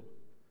clue.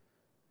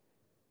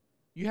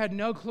 You had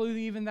no clue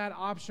even that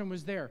option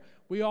was there.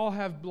 We all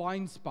have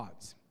blind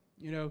spots.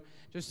 You know,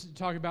 just to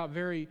talk about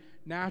very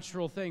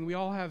natural thing. We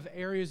all have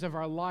areas of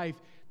our life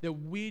that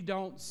we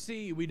don't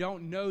see, we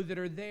don't know that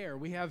are there.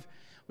 We have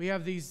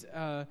these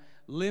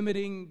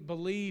limiting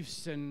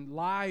beliefs and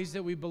lies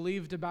that we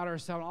believed about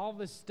ourselves. All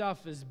this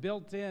stuff is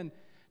built in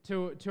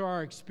to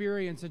our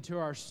experience and to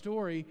our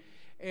story,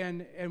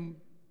 and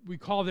we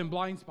call them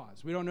blind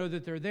spots. We don't know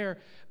that they're there,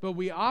 but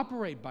we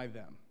operate by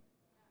them.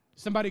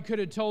 Somebody could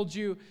have told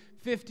you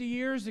 50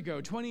 years ago,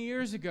 20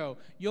 years ago,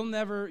 you'll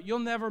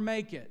never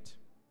make it.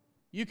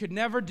 You could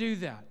never do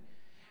that.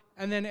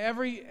 And then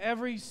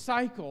every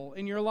cycle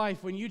in your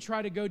life, when you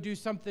try to go do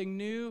something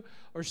new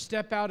or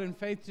step out in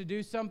faith to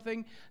do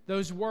something,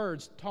 those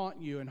words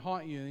taunt you and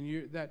haunt you.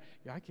 And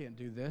I can't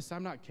do this.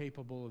 I'm not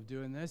capable of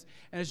doing this.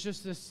 And it's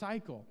just this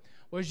cycle.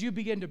 Well, as you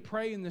begin to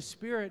pray in the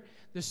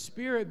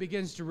Spirit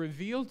begins to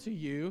reveal to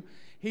you.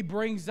 He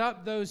brings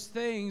up those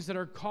things that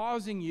are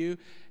causing you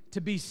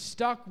to be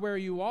stuck where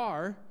you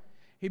are.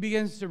 He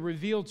begins to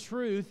reveal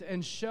truth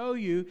and show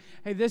you,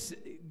 hey,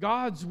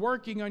 God's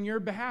working on your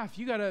behalf.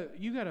 You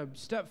gotta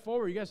step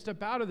forward. You gotta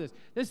step out of this.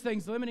 This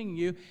thing's limiting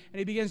you. And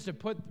he begins to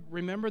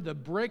remember the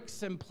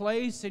bricks in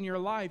place in your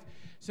life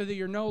so that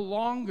you're no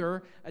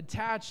longer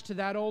attached to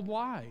that old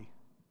lie.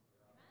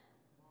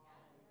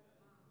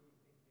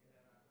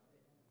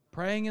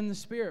 Praying in the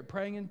Spirit,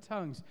 praying in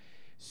tongues,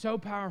 so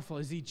powerful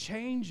as he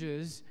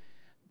changes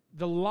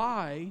the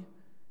lie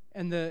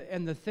and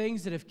the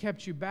things that have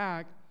kept you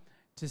back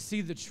to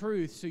see the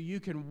truth so you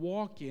can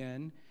walk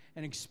in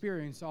and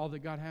experience all that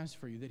God has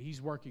for you, that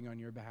he's working on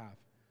your behalf.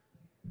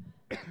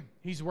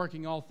 He's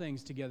working all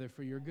things together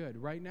for your good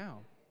right now.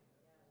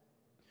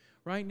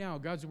 Right now,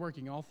 God's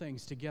working all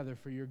things together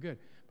for your good.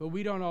 But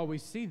we don't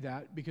always see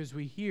that because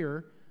we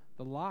hear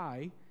the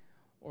lie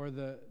or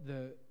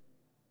the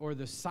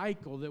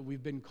cycle that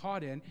we've been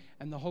caught in,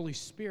 and the Holy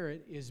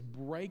Spirit is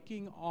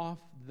breaking off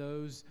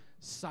those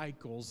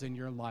cycles in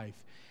your life.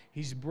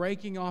 He's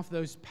breaking off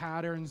those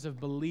patterns of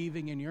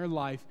believing in your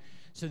life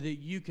so that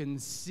you can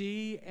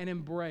see and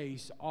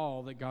embrace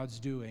all that God's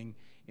doing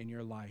in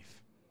your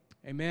life.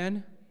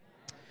 Amen?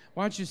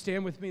 Why don't you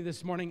stand with me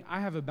this morning? I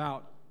have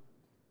about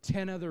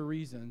 10 other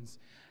reasons,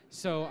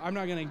 so I'm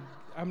not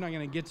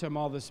gonna get to them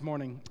all this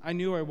morning. I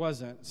knew I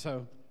wasn't,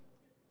 so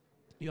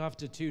you'll have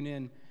to tune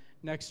in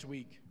next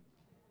week.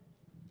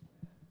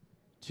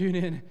 Tune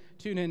in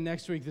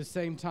next week, the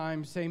same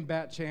time, same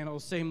bat channel,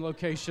 same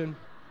location.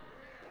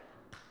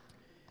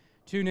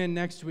 Tune in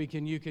next week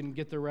and you can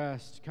get the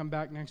rest. Come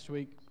back next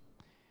week.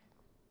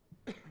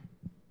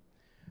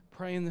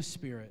 Pray in the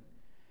Spirit.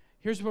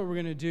 Here's what we're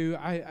going to do.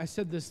 I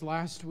said this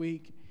last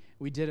week.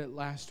 We did it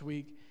last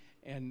week.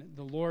 And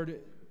the Lord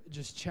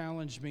just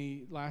challenged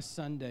me last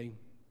Sunday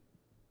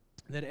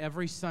that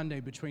every Sunday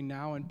between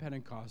now and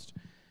Pentecost,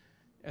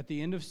 at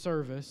the end of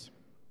service,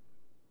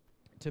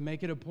 to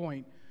make it a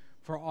point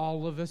for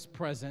all of us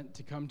present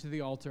to come to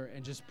the altar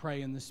and just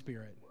pray in the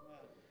Spirit.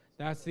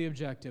 That's the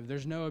objective.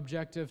 There's no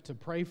objective to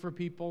pray for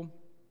people.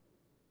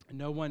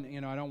 No one,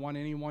 I don't want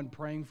anyone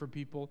praying for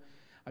people.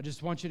 I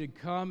just want you to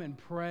come and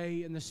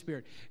pray in the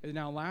Spirit. And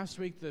now, last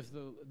week,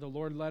 the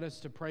Lord led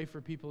us to pray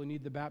for people who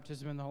need the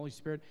baptism in the Holy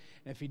Spirit.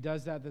 And if He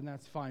does that, then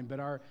that's fine.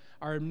 But our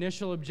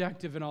initial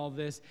objective in all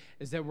this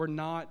is that we're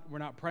not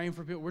praying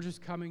for people. We're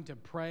just coming to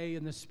pray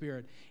in the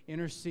Spirit,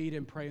 intercede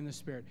and pray in the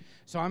Spirit.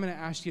 So I'm going to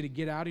ask you to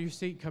get out of your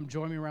seat, come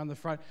join me around the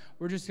front.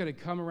 We're just going to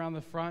come around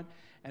the front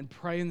and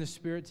pray in the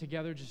Spirit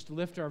together. Just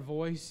lift our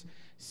voice,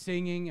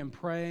 singing and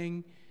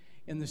praying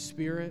in the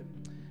Spirit.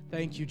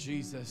 Thank you,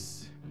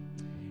 Jesus.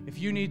 If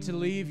you need to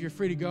leave, you're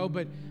free to go,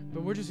 but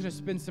we're just going to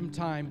spend some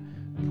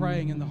time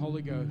praying in the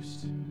Holy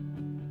Ghost.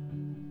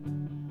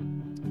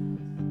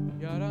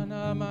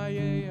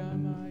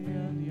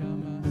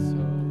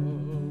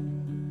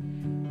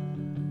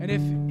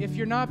 And if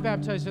you're not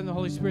baptized in the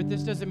Holy Spirit,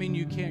 this doesn't mean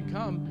you can't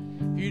come.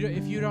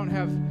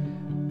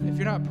 If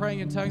you're not praying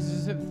in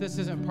tongues, if this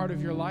isn't part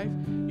of your life,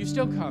 you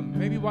still come.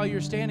 Maybe while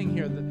you're standing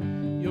here,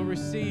 you'll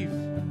receive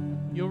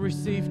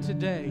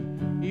today,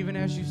 even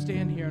as you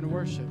stand here and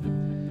worship.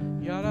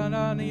 So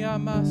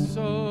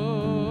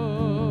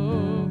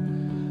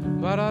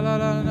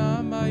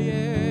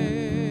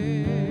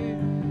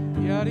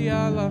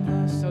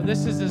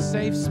this is a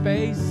safe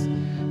space.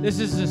 This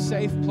is a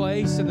safe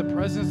place in the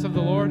presence of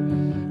the Lord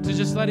to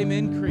just let Him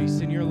increase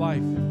in your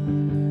life.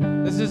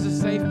 This is a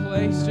safe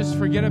place. Just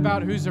forget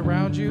about who's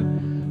around you,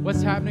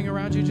 what's happening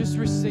around you. Just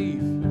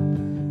receive.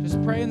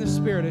 Just pray in the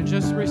Spirit and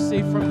just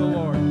receive from the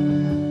Lord.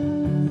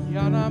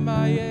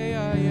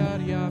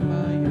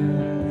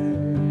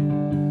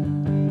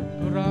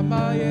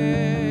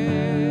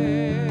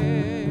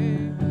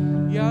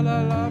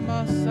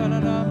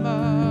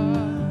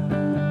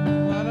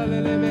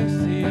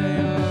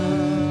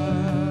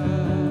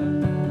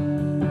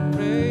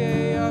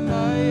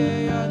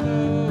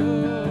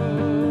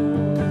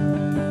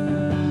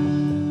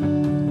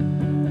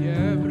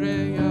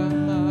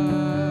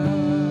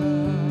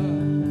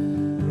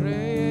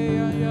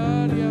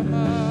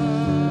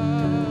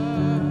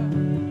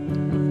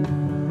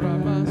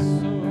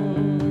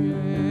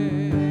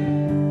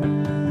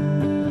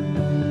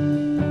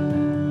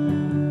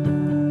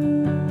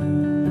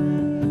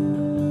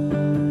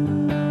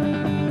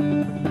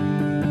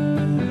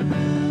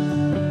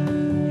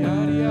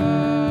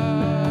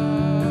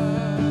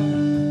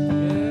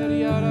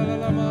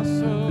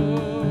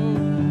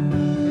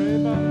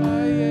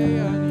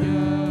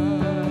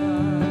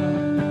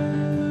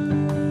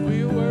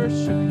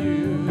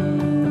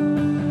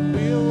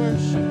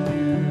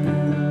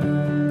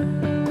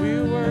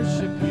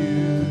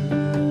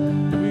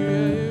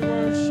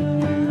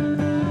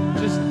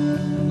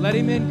 Let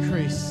Him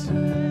increase.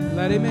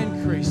 Let Him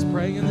increase.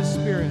 Praying in the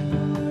Spirit.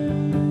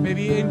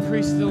 Maybe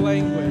increase the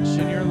language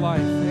in your life.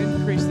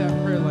 Increase that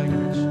prayer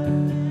language.